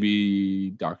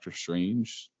maybe Doctor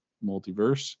Strange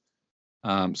Multiverse.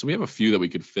 So we have a few that we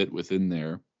could fit within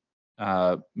there.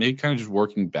 Maybe kind of just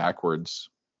working backwards.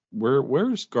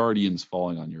 Where's Guardians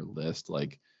falling on your list?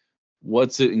 Like,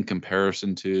 what's it in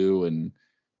comparison to,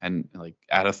 and like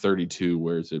out of 32,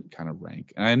 where does it kind of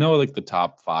rank? And I know like the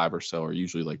top 5 or so are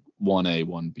usually like 1A,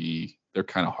 1B. They're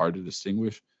kind of hard to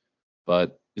distinguish.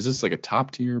 But is this like a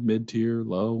top tier, mid tier,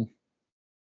 low?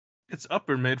 It's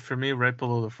upper mid for me, right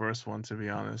below the first one, to be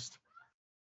honest.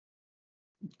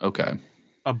 Okay.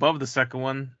 Above the second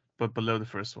one, but below the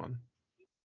first one.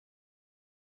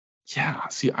 Yeah.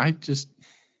 See, I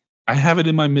have it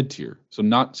in my mid tier, so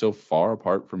not so far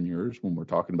apart from yours when we're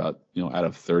talking about, out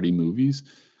of 30 movies,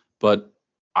 but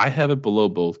I have it below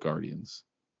both Guardians.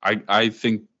 I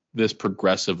think this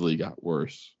progressively got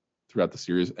worse throughout the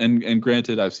series, and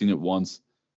granted, I've seen it once.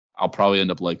 I'll probably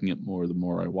end up liking it more the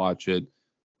more I watch it,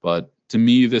 but to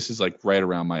me, this is like right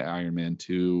around my Iron Man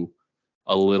 2,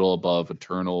 a little above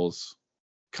Eternals,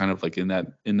 kind of like in that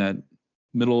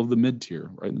middle of the mid tier,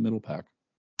 right in the middle pack.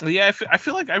 Yeah, I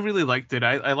feel like I really liked it.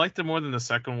 I liked it more than the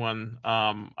second one.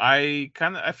 I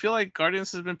feel like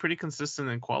Guardians has been pretty consistent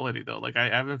in quality though. Like I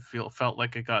haven't felt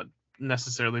like it got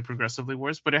necessarily progressively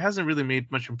worse, but it hasn't really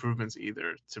made much improvements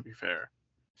either, to be fair.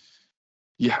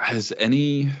 Yeah, has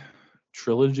any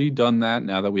trilogy done that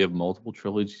now that we have multiple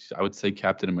trilogies? I would say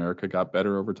Captain America got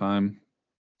better over time.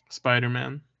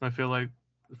 Spider-Man, I feel like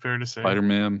fair to say.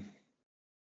 Spider-Man.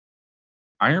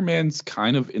 Iron Man's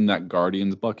kind of in that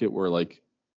Guardians bucket where like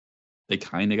they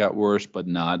kind of got worse, but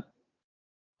not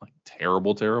like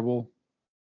terrible.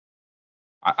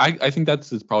 I think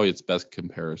that's probably its best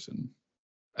comparison.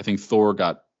 I think Thor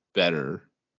got better,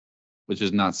 which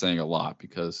is not saying a lot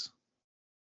because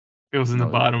it was in the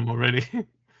bottom already.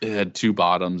 It had 2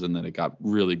 bottoms, and then it got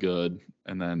really good,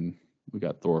 and then We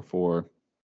got Thor 4.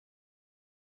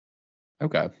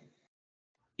 Okay.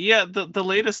 Yeah, the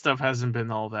latest stuff hasn't been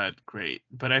all that great,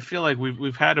 but I feel like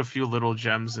we've had a few little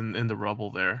gems in the rubble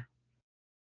there.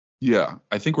 Yeah,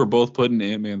 I think we're both putting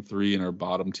Ant-Man 3 in our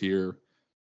bottom tier,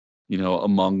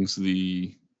 amongst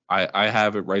the I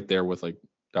have it right there with like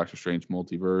Doctor Strange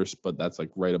Multiverse, but that's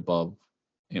like right above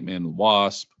Ant-Man and the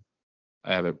Wasp.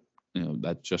 I have it,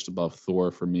 that's just above Thor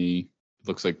for me. It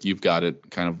looks like you've got it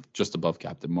kind of just above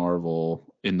Captain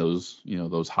Marvel in those,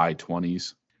 those high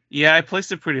 20s. Yeah, I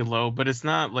placed it pretty low, but it's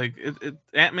not like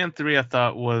Ant-Man 3 I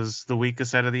thought was the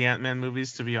weakest out of the Ant-Man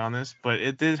movies, to be honest, but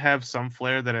it did have some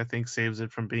flair that I think saves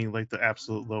it from being like the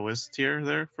absolute lowest tier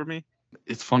there for me.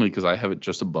 It's funny because I have it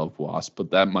just above Wasp,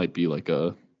 but that might be like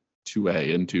a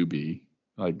 2A and 2B.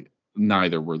 Like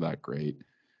neither were that great.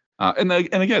 And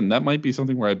again, that might be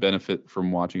something where I benefit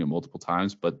from watching it multiple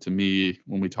times. But to me,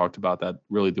 when we talked about that,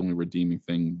 really the only redeeming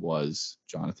thing was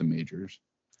Jonathan Majors.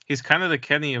 He's kind of the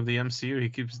Kenny of the MCU. He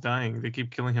keeps dying. They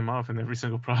keep killing him off in every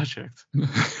single project.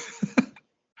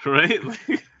 Right?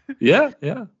 Yeah.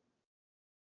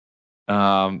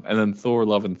 And then Thor: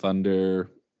 Love and Thunder,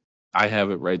 I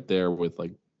have it right there with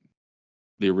like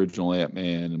the original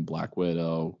Ant-Man and Black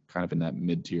Widow, kind of in that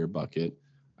mid-tier bucket.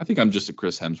 I think I'm just a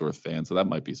Chris Hemsworth fan, so that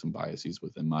might be some biases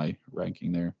within my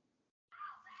ranking there.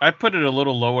 I put it a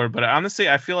little lower, but honestly,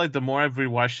 I feel like the more I've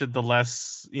rewatched it, the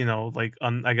less,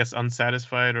 I guess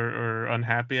unsatisfied or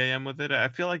unhappy I am with it. I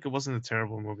feel like it wasn't a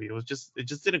terrible movie. It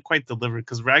just didn't quite deliver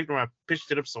because Ragnarok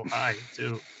pitched it up so high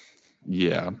too.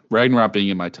 Yeah, Ragnarok being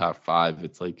in my top 5,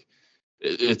 it's like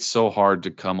it's so hard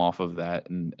to come off of that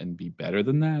and be better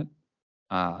than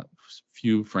that.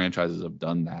 Few franchises have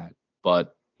done that,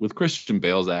 but with Christian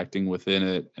Bale's acting within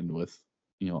it, and with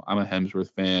I'm a Hemsworth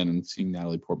fan, and seeing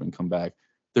Natalie Portman come back,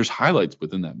 there's highlights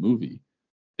within that movie.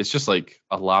 It's just like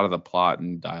a lot of the plot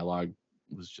and dialogue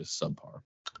was just subpar.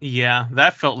 Yeah,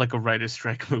 that felt like a writer's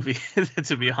strike movie,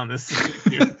 to be honest.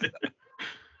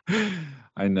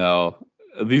 I know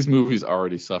these movies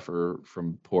already suffer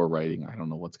from poor writing. I don't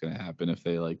know what's going to happen if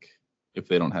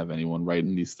they don't have anyone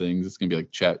writing these things. It's going to be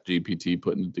like Chat GPT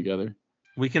putting it together.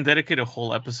 We can dedicate a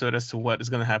whole episode as to what is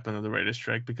going to happen to the writer's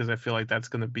strike, because I feel like that's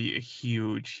going to be a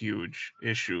huge, huge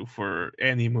issue for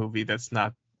any movie that's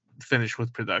not finished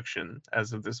with production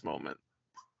as of this moment.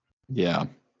 Yeah.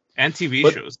 And TV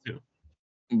shows too.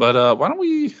 But why don't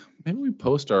we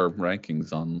post our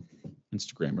rankings on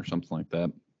Instagram or something like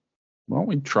that? Why don't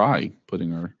we try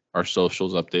putting our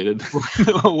socials updated?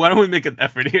 Why don't we make an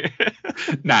effort here?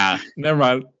 Nah, never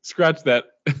mind. Scratch that.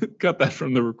 Cut that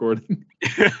from the recording.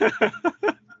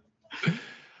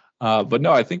 But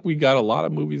no, I think we got a lot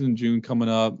of movies in June coming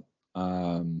up.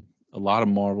 A lot of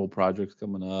Marvel projects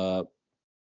coming up.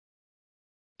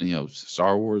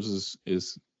 Star Wars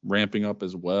is ramping up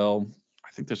as well.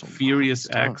 I think there's a Furious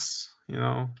X.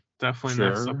 Definitely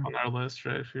next up on our list,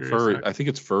 right? I think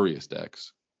it's Furriest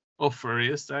X. Oh,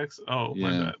 Furriest X. Oh, yeah.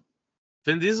 My bad.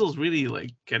 Vin Diesel's really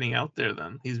like getting out there.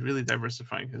 Then he's really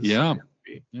diversifying his. Yeah,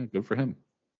 good for him.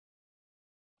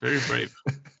 Very brave.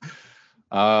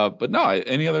 But no,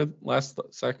 any other last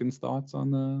seconds thoughts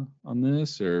on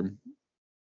this or?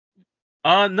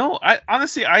 No, I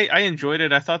honestly I enjoyed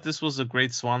it. I thought this was a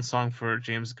great swan song for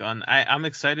James Gunn. I'm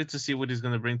excited to see what he's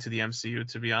going to bring to the MCU,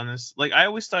 to be honest. Like I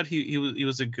always thought he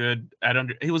was a good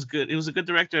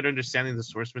director at understanding the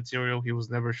source material. He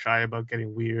was never shy about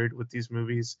getting weird with these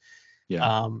movies.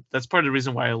 Yeah. That's part of the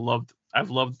reason why I've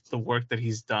loved the work that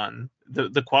he's done.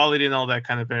 The quality and all that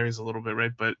kind of varies a little bit,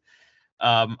 right? But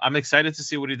I'm excited to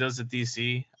see what he does at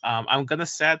DC. I'm gonna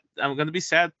be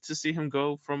sad to see him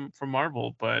go from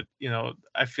Marvel, but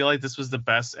I feel like this was the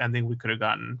best ending we could have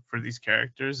gotten for these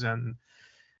characters, and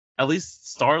at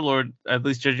least Star-Lord, at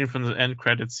least judging from the end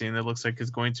credit scene, it looks like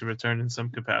he's going to return in some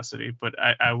capacity. But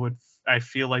I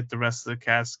feel like the rest of the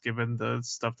cast, given the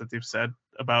stuff that they've said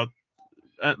about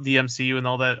the MCU and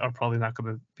all that, are probably not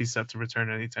going to be set to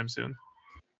return anytime soon.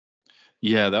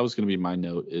 Yeah, that was going to be my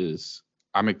note. Is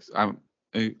I'm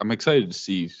excited to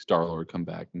see Star-Lord come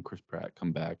back and Chris Pratt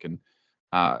come back, and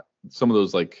some of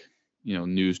those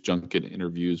news junket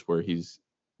interviews where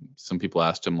some people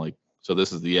asked him like, so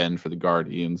this is the end for the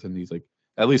Guardians, and he's like,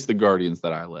 at least the Guardians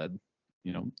that I led.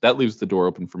 That leaves the door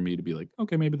open for me to be like,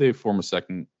 okay, maybe they form a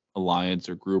second alliance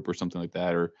or group or something like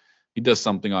that, or he does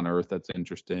something on Earth that's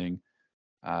interesting.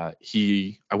 I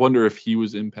wonder if he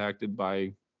was impacted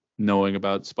by knowing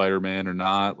about Spider-Man or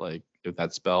not, like if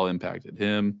that spell impacted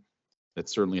him. That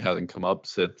certainly hasn't come up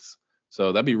since,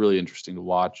 so that'd be really interesting to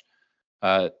watch.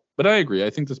 But I agree. I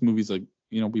think this movie's like,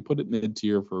 we put it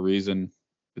mid-tier for a reason.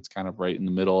 It's kind of right in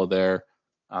the middle of there.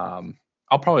 I'll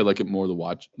probably like it more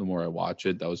the more I watch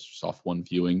it. That was just off one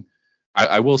viewing.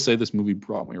 I will say this movie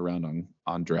brought me around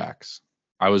on Drax.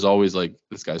 I was always like,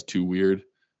 this guy's too weird,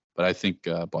 but I think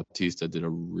Bautista did a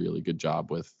really good job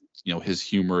with his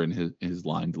humor and his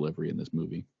line delivery in this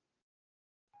movie.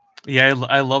 Yeah,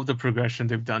 I love the progression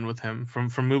they've done with him from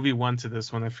movie 1 to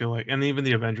this one. I feel like, and even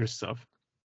the Avengers stuff.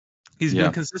 He's Yeah.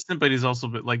 been consistent, but he's also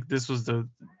been like this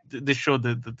showed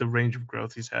the range of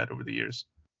growth he's had over the years.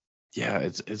 Yeah,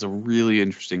 it's a really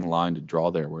interesting line to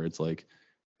draw there, where it's like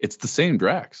it's the same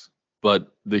Drax,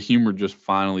 but the humor just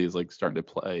finally is like starting to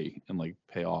play and like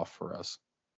pay off for us.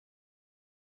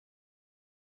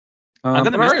 I'm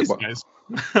gonna But all miss right, these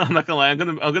guys. I'm not gonna lie. I'm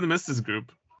gonna miss this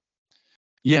group.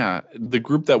 yeah, the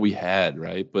group that we had,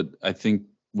 right? But I think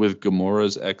with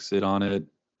Gamora's exit on it,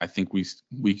 I think we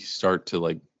start to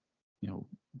like,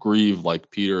 grieve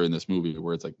like Peter in this movie,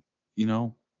 where it's like,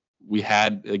 we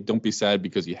had, like, don't be sad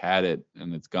because you had it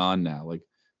and it's gone now. Like,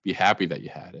 be happy that you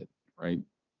had it, right?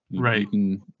 Right.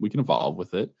 We can evolve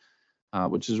with it,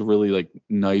 which is a really like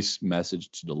nice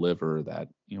message to deliver, that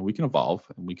we can evolve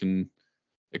and we can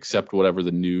accept whatever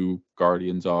the new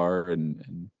Guardians are,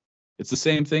 and it's the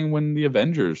same thing when the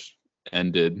Avengers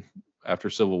ended after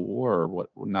Civil War, or what?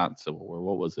 Not Civil War.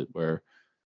 What was it? Where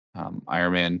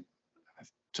Iron Man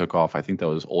took off. I think that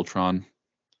was Ultron,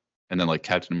 and then like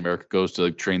Captain America goes to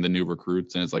like train the new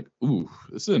recruits, and it's like, ooh,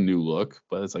 this is a new look.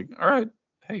 But it's like, all right,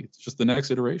 hey, it's just the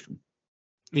next iteration.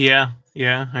 Yeah,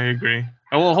 I agree.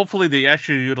 Well, hopefully they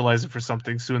actually utilize it for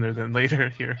something sooner than later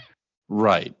here.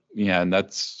 Right. Yeah, and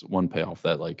that's one payoff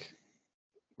that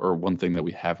or one thing that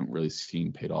we haven't really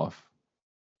seen paid off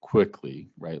quickly,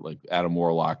 right? Like Adam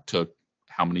Warlock took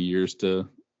how many years to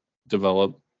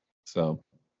develop? So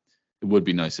it would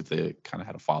be nice if they kind of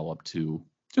had a follow up to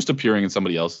just appearing in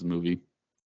somebody else's movie.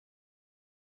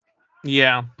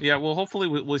 Yeah. Well, hopefully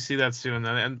we'll see that soon,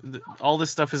 and all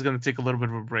this stuff is going to take a little bit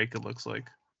of a break. It looks like.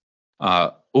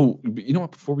 You know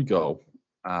what? Before we go,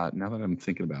 now that I'm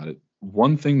thinking about it,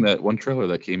 one trailer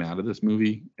that came out of this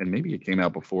movie, and maybe it came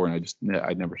out before, and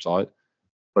I never saw it,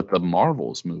 but the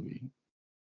Marvels movie,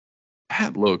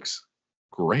 that looks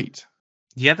great.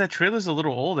 Yeah, that trailer's a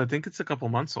little old. I think it's a couple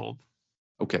months old.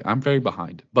 Okay, I'm very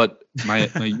behind, but my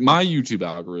YouTube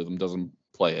algorithm doesn't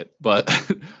play it. But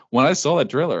when I saw that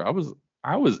trailer,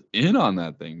 I was in on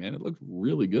that thing, man. It looked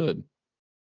really good.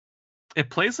 It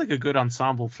plays like a good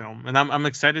ensemble film, and I'm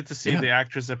excited to see Yeah. the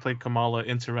actors that play Kamala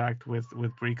interact with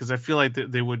Brie, because I feel like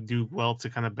they would do well to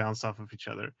kind of bounce off of each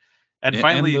other, and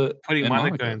finally putting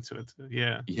Monica into it.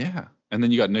 Yeah, and then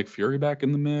you got Nick Fury back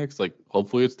in the mix. Like,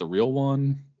 hopefully it's the real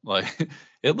one. Like,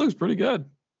 it looks pretty good.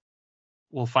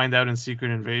 We'll find out in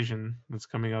Secret Invasion, that's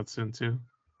coming out soon too.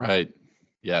 Right.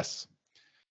 Yes.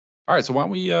 All right. So why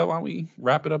don't we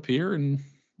wrap it up here, and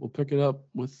we'll pick it up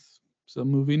with some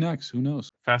movie next. Who knows?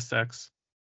 Fast X.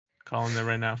 Calling it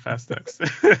right now. Fast X.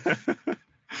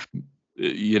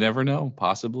 You never know.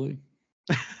 Possibly.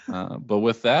 But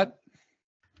with that,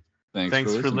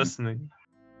 thanks for listening.